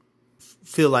really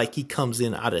feel like he comes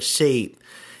in out of shape.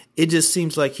 It just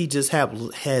seems like he just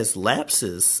has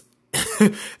lapses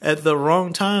at the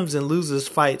wrong times and loses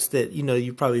fights that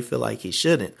you probably feel like he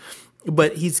shouldn't.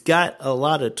 But he's got a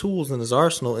lot of tools in his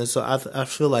arsenal, and so I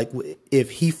feel like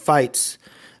if he fights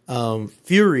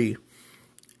Fury,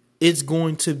 it's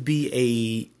going to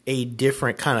be a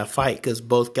different kind of fight because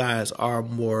both guys are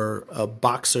more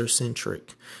boxer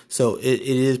centric. So it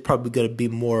is probably going to be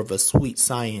more of a sweet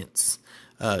science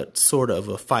sort of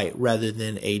a fight rather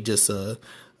than just a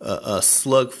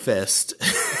slugfest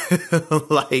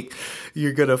like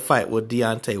you're gonna fight with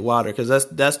Deontay Wilder, because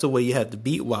that's the way you have to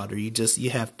beat Wilder. You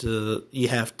have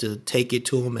to take it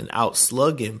to him and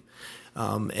outslug him,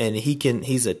 and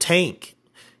he's a tank.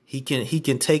 He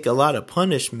can take a lot of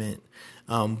punishment,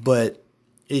 but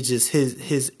it's just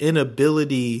his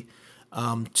inability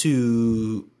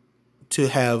to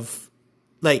have,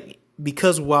 like,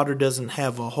 because Wilder doesn't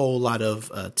have a whole lot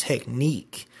of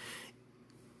technique.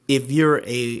 If you're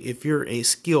a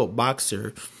skilled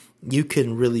boxer, you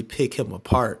can really pick him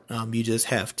apart. You just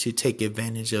have to take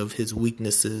advantage of his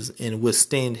weaknesses and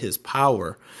withstand his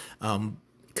power.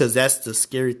 Because that's the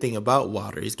scary thing about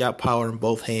Wilder. He's got power in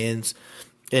both hands,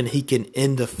 and he can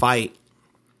end the fight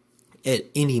at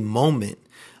any moment.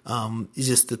 It's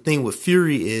just the thing with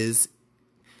Fury is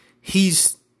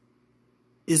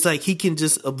it's like he can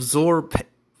just absorb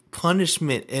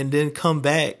punishment and then come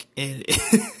back and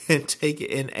and take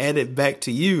it and add it back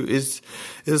to you. He's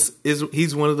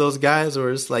one of those guys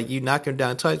where it's like you knock him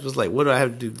down twice, but it's like, what do I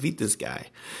have to do to beat this guy?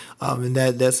 And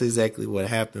that's exactly what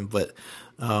happened. But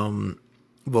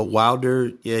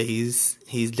Wilder, yeah, he's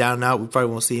down and out. We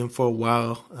probably won't see him for a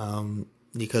while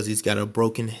because he's got a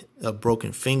broken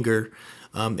finger,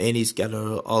 and he's got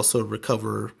to also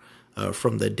recover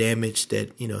from the damage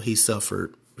that he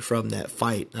suffered from that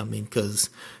fight. I mean, because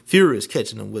Fury is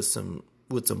catching him with some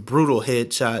brutal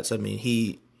headshots. I mean,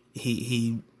 he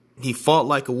fought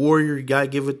like a warrior. You gotta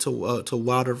give it to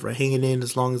Wilder for hanging in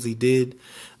as long as he did.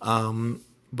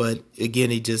 But again,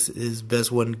 his best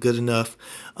wasn't good enough.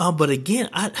 But again,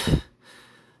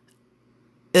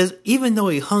 even though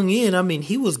he hung in, I mean,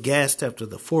 he was gassed after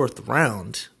the fourth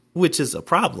round, which is a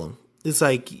problem. It's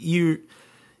like you're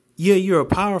a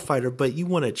power fighter, but you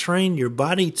want to train your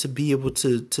body to be able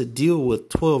to deal with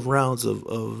 12 rounds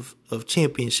of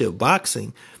championship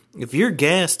boxing. If you're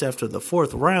gassed after the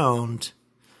fourth round,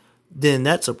 then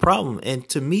that's a problem. And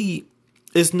to me,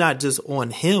 it's not just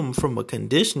on him from a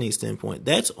conditioning standpoint.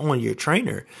 That's on your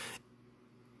trainer.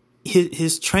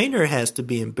 His trainer has to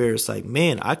be embarrassed. Like,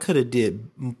 man, I could have did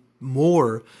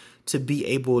more to be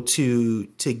able to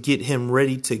get him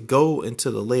ready to go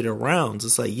into the later rounds.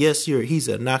 It's like, yes, he's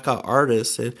a knockout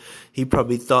artist, and he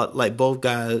probably thought, like, both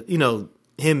guys,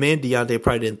 him and Deontay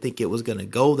probably didn't think it was going to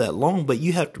go that long, but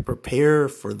you have to prepare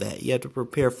for that. You have to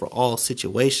prepare for all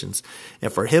situations.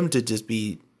 And for him to just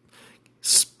be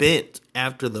spent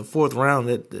after the fourth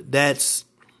round, that's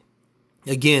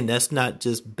not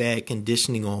just bad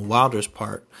conditioning on Wilder's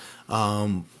part,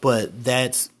 but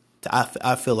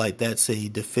I feel like that's a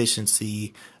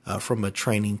deficiency from a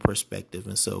training perspective.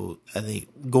 And so I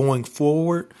think going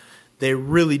forward, they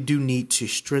really do need to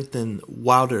strengthen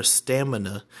Wilder's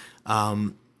stamina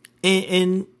and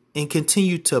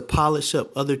continue to polish up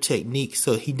other techniques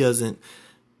so he doesn't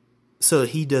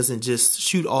just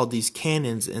shoot all these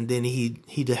cannons and then he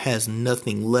has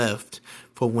nothing left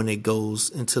for when it goes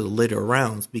into the later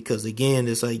rounds. Because again,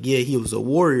 it's like, yeah, he was a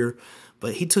warrior,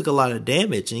 but he took a lot of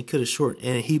damage, and he could have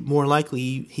he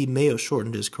may have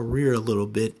shortened his career a little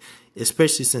bit,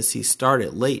 especially since he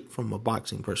started late from a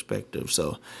boxing perspective.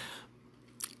 So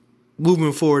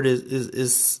moving forward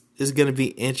is going to be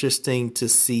interesting to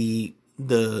see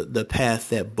the path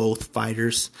that both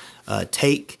fighters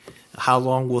take. How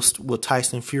long will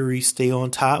Tyson Fury stay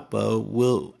on top?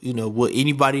 Will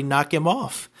anybody knock him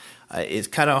off? It's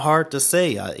kind of hard to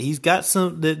say. He's got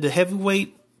the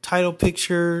heavyweight title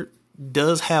picture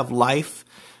does have life,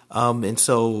 and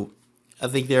so I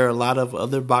think there are a lot of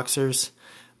other boxers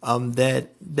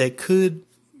that could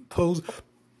pose.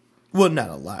 Well, not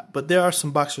a lot, but there are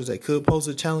some boxers that could pose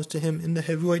a challenge to him in the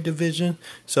heavyweight division.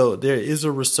 So there is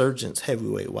a resurgence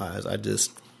heavyweight wise. It's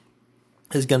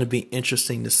going to be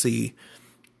interesting to see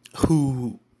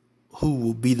who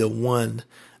will be the one,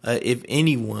 if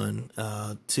anyone,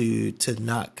 to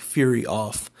knock Fury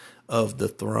off of the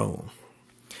throne.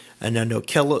 And I know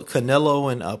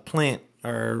Canelo and Plant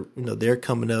are, they're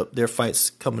coming up. Their fight's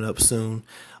coming up soon.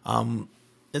 And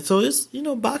so it's,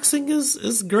 boxing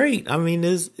is great. I mean,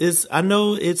 I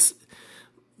know it's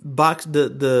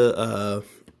the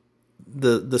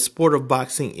sport of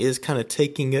boxing is kind of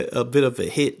taking a bit of a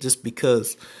hit just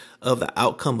because of the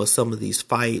outcome of some of these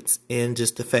fights and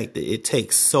just the fact that it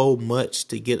takes so much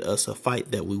to get us a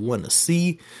fight that we want to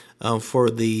see. For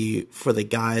the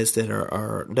guys that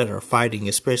are fighting,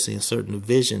 especially in certain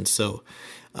divisions. So,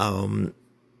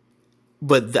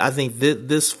 but I think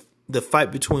the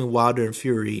fight between Wilder and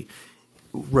Fury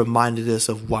reminded us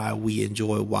of why we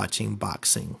enjoy watching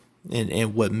boxing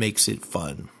and what makes it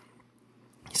fun.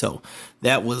 So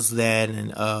that was that,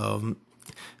 and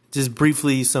just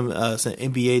briefly some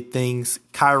NBA things.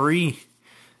 Kyrie,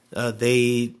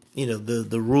 the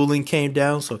ruling came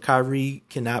down, so Kyrie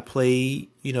cannot play,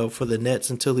 for the Nets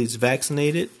until he's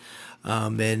vaccinated.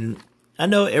 And I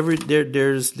know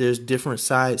there's different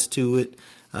sides to it.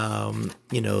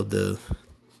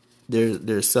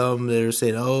 There's some that are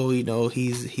saying, oh,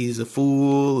 he's a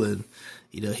fool, and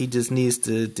he just needs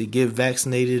to get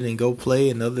vaccinated and go play.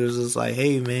 And others is like,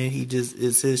 hey man,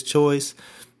 it's his choice,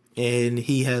 and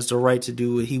he has the right to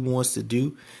do what he wants to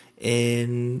do,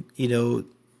 and and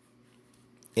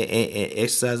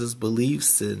exercise his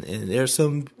beliefs. And there's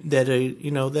some that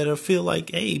are that feel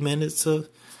like, hey man, it's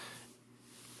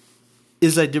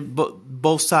like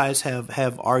both sides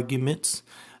have arguments.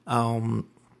 And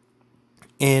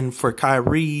for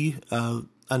Kyrie, I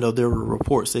know there were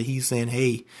reports that he's saying,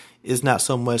 hey, it's not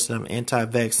so much that I'm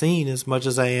anti-vaccine as much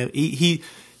as I am. It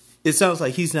sounds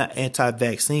like he's not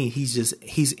anti-vaccine.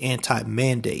 He's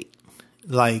anti-mandate.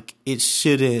 Like it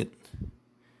shouldn't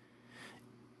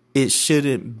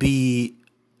be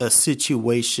a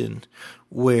situation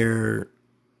where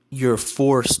you're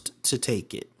forced to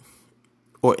take it,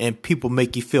 and people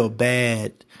make you feel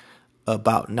bad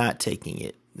about not taking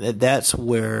it. That's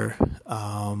where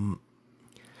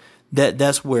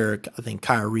that's where I think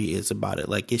Kyrie is about it.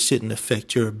 Like, it shouldn't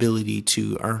affect your ability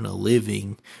to earn a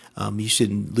living. You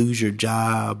shouldn't lose your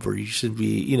job, or you shouldn't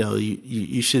be,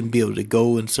 you shouldn't be able to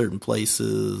go in certain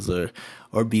places or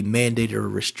be mandated or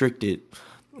restricted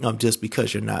just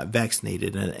because you're not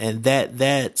vaccinated. And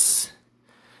that's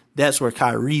where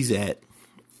Kyrie's at.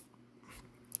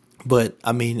 But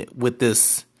I mean, with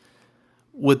this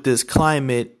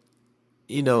climate,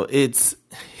 it's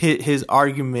his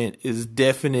argument is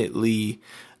definitely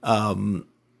against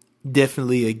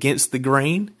the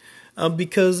grain,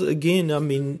 because again, I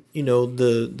mean,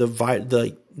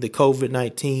 the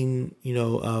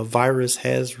COVID-19 virus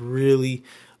has really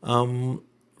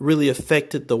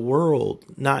affected the world,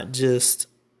 not just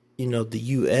the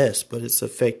U.S., but it's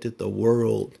affected the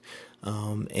world,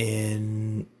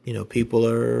 and people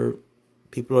are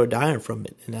dying from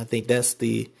it, and I think that's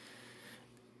the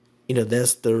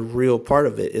real part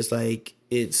of it. It's like,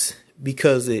 it's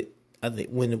because I think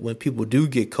when people do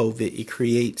get COVID, it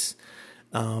creates,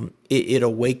 it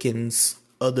awakens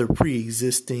other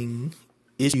pre-existing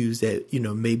issues that,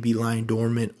 may be lying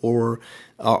dormant or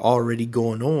are already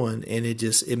going on. And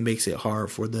it makes it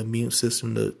hard for the immune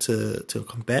system to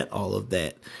combat all of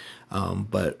that. And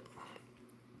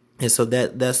so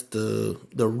that's the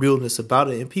realness about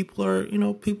it. And people are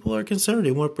concerned.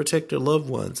 They want to protect their loved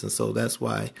ones. And so that's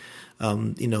why,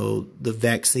 the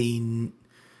vaccine,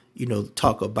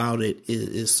 talk about it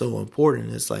is so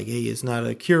important. It's like, hey, it's not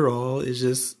a cure all. It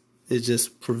just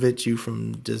prevents you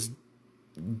from just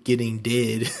getting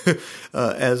dead,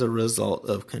 as a result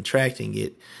of contracting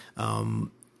it.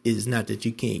 It's not that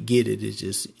you can't get it. It's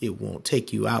just, it won't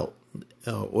take you out,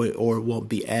 or it won't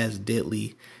be as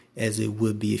deadly as it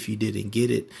would be if you didn't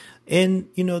get it. And,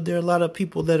 there are a lot of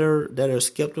people that are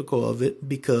skeptical of it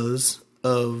because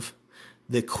of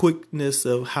the quickness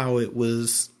of how it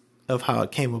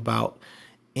came about,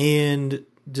 and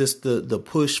just the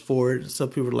push for it. Some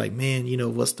people are like, man,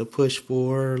 what's the push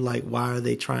for? Like, why are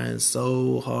they trying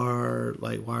so hard?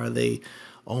 Like, why are they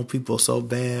on people so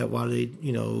bad? Why are they,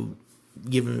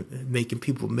 making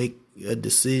people make a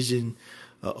decision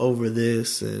over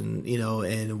this, and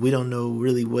and we don't know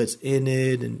really what's in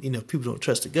it, and people don't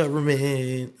trust the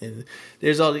government, and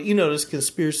there's all the there's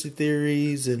conspiracy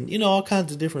theories, and all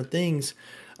kinds of different things,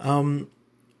 and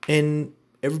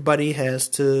everybody has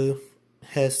to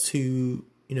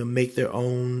make their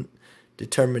own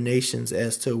determinations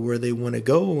as to where they want to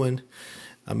go. And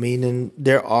I mean, and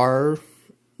there are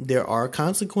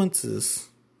consequences,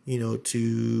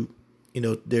 to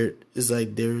there is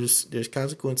like there's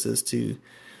consequences to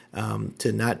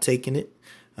not taking it.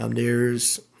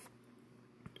 There's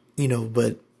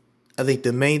but I think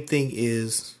the main thing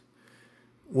is,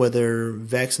 whether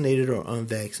vaccinated or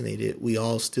unvaccinated, we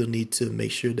all still need to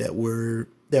make sure that we're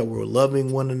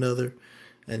loving one another,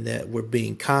 and that we're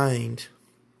being kind,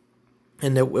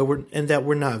 and that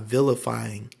we're not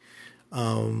vilifying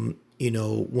one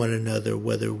another,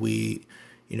 whether we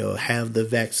have the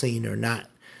vaccine or not.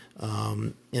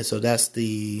 And so I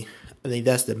think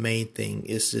that's the main thing.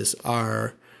 It's just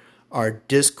our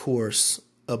discourse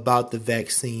about the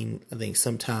vaccine, I think,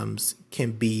 sometimes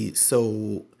can be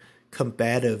so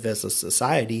combative as a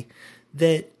society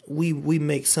that we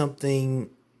make something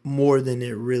more than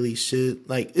it really should.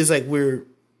 Like, it's like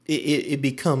it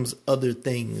becomes other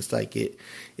things. Like it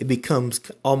becomes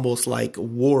almost like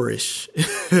warish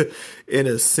in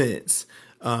a sense.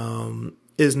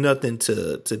 Is nothing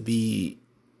to be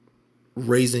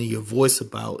raising your voice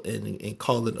about and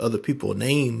calling other people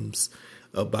names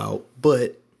about,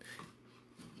 but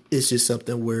it's just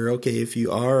something where, okay, if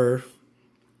you are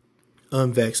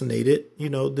unvaccinated,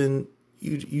 then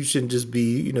you shouldn't just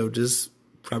be, just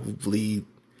probably,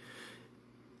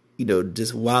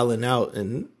 just wilding out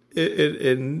and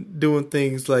doing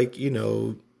things like,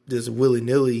 just willy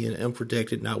nilly and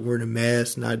unprotected, not wearing a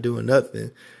mask, not doing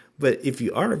nothing. But if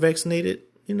you are vaccinated,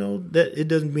 that it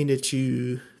doesn't mean that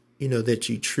that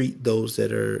you treat those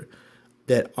that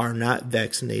are not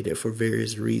vaccinated for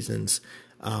various reasons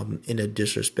in a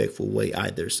disrespectful way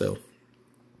either. So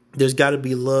there's got to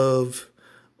be love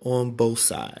on both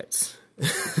sides.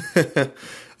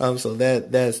 So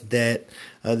that's that.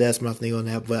 That's my thing on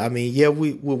that. But I mean, yeah,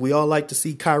 we all like to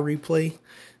see Kyrie play.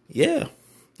 Yeah,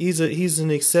 he's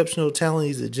an exceptional talent.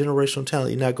 He's a generational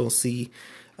talent. You're not gonna see,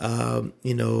 like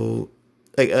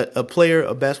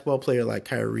a basketball player like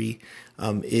Kyrie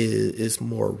is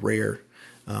more rare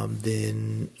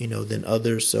than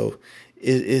others. So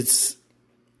it's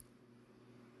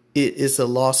a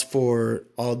loss for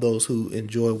all those who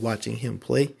enjoy watching him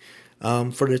play.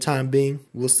 For the time being,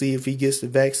 we'll see if he gets the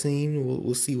vaccine.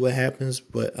 We'll see what happens.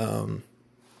 But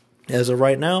as of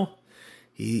right now,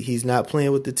 he's not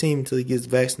playing with the team until he gets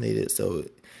vaccinated. So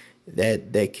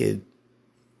that could,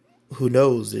 who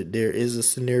knows? There is a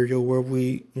scenario where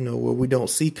we don't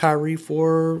see Kyrie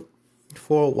for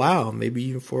a while, maybe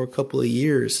even for a couple of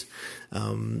years.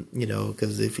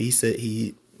 Because if he said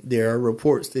there are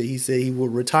reports that he said he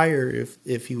would retire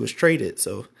if he was traded.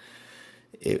 So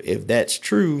if that's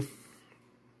true,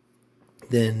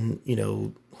 then,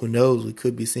 who knows? We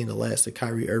could be seeing the last of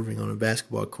Kyrie Irving on a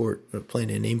basketball court playing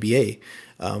in the NBA.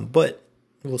 But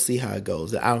we'll see how it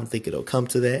goes. I don't think it'll come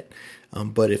to that.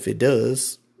 But if it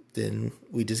does, then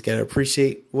we just got to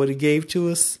appreciate what he gave to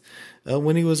us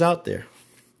when he was out there.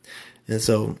 And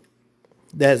so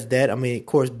that's that. I mean, of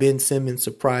course, Ben Simmons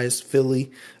surprised Philly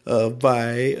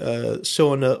by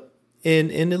showing up.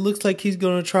 And it looks like he's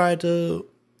going to try to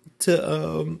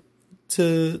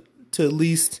at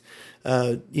least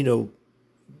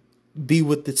be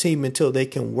with the team until they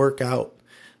can work out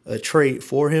a trade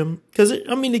for him. Because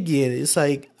again, it's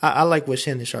like I like what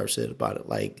Shannon Sharp said about it.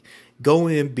 Like, go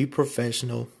in, be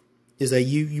professional. Is that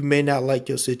you may not like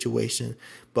your situation,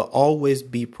 but always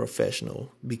be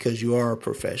professional because you are a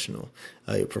professional.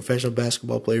 You're a professional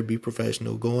basketball player. Be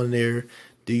professional. Go in there,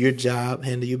 do your job,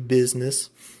 handle your business.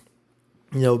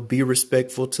 Be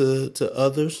respectful to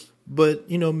others. But,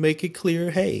 make it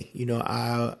clear, hey,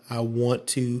 I want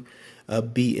to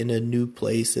be in a new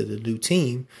place at a new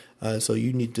team. So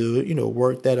you need to,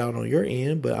 work that out on your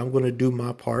end. But I'm going to do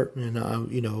my part. And,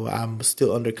 I'm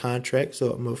still under contract.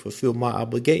 So I'm going to fulfill my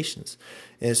obligations.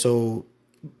 And so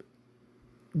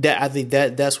I think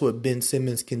that's what Ben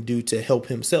Simmons can do to help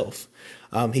himself.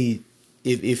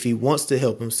 If he wants to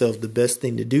help himself, the best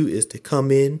thing to do is to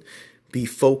come in, be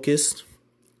focused,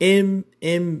 and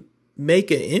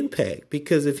make an impact.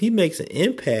 Because if he makes an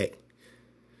impact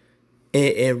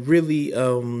and really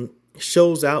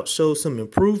shows some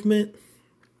improvement,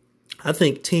 I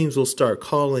think teams will start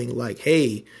calling like,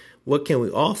 hey, what can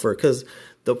we offer? Because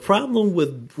the problem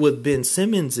with Ben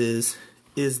Simmons is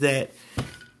that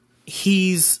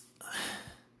he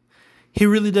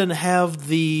really doesn't have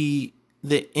the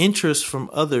interest from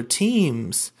other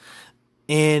teams.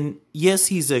 And yes,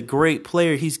 he's a great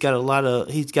player. He's got a lot of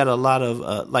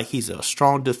he's a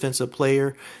strong defensive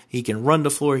player. He can run the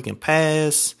floor. He can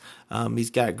pass. He's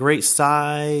got great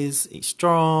size. He's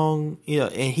strong,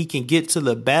 and he can get to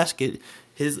the basket.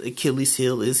 His Achilles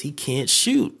heel is he can't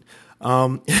shoot.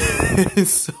 So,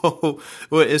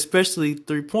 especially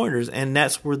 3-pointers, and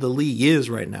that's where the league is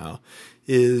right now,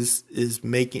 is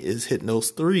hitting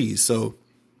those threes. So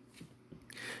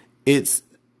it's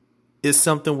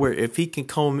something where if he can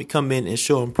come in and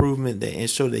show improvement and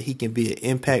show that he can be an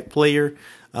impact player,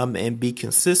 and be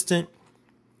consistent,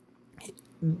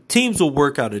 teams will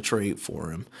work out a trade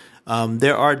for him.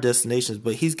 There are destinations,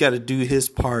 but he's got to do his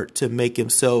part to make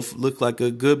himself look like a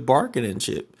good bargaining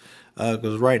chip.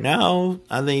 Because right now,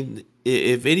 I think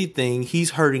if anything,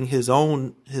 he's hurting his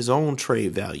own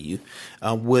trade value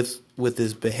with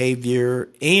his behavior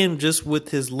and just with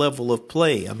his level of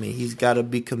play. I mean, he's got to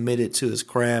be committed to his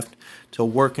craft, to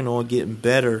working on getting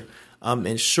better,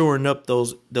 and shoring up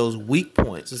those weak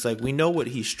points. It's like we know what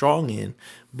he's strong in,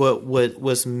 but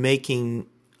what's making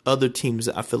other teams,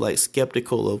 I feel like,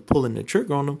 skeptical of pulling the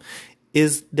trigger on him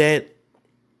is that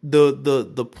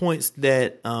the points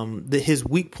that his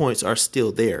weak points are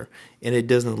still there, and it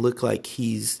doesn't look like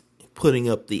he's putting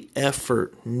up the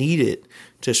effort needed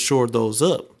to shore those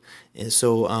up. And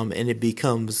so and it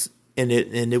becomes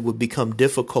it would become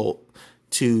difficult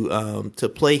to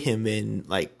play him in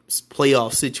like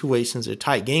playoff situations or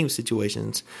tight game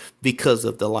situations because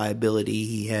of the liability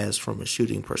he has from a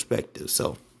shooting perspective.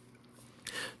 So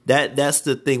that's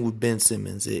the thing with Ben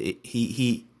Simmons.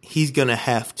 He's gonna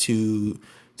have to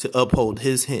uphold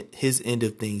his end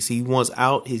of things. He wants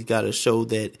out. He's got to show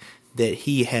that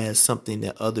he has something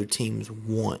that other teams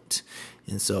want,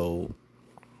 and so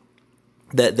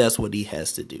that's what he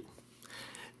has to do.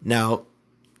 Now,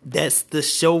 that's the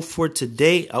show for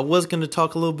today. I was going to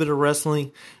talk a little bit of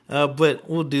wrestling, but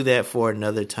we'll do that for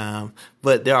another time.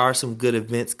 But there are some good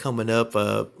events coming up.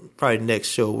 Probably next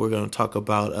show we're going to talk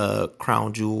about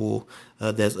Crown Jewel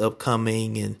that's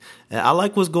upcoming. And I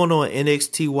like what's going on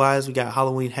NXT wise. We got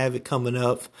Halloween Havoc coming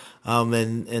up,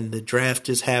 and the draft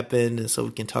just happened. And so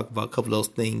we can talk about a couple of those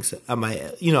things. I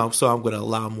might, so I'm going to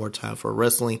allow more time for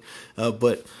wrestling.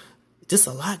 But just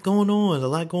a lot going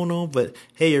on. But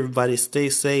hey, everybody, stay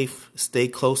safe, stay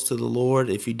close to the Lord.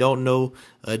 If you don't know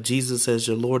Jesus as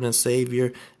your Lord and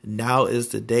Savior, now is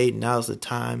the day, now is the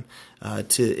time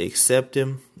to accept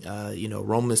him.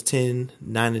 Romans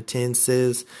 10:9-10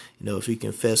 says, if you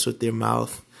confess with your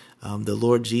mouth the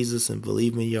Lord Jesus and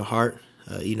believe in your heart,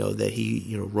 that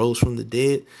he, rose from the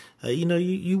dead,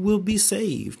 you will be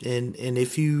saved. And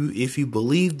if you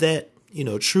believe that,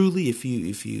 truly, if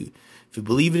you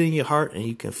believe it in your heart and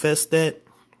you confess that,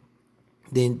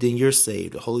 then you're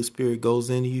saved. The Holy Spirit goes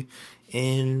into you,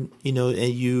 and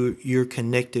you're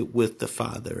connected with the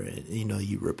Father, and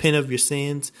you repent of your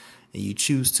sins, and you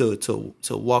choose to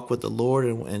walk with the Lord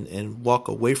and walk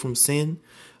away from sin,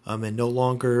 and no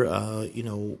longer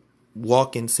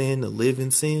walk in sin or live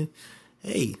in sin.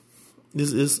 Hey,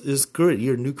 this is good.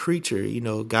 You're a new creature.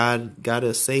 God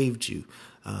has saved you,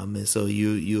 and so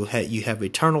you have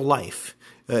eternal life.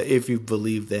 If you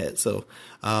believe that. So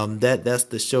that's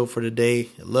the show for today.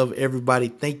 I love everybody.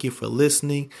 Thank you for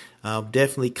listening.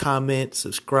 Definitely comment,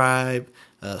 subscribe,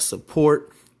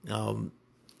 support.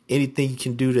 Anything you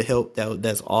can do to help,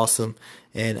 that's awesome.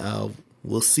 And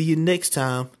we'll see you next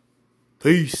time.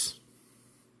 Peace.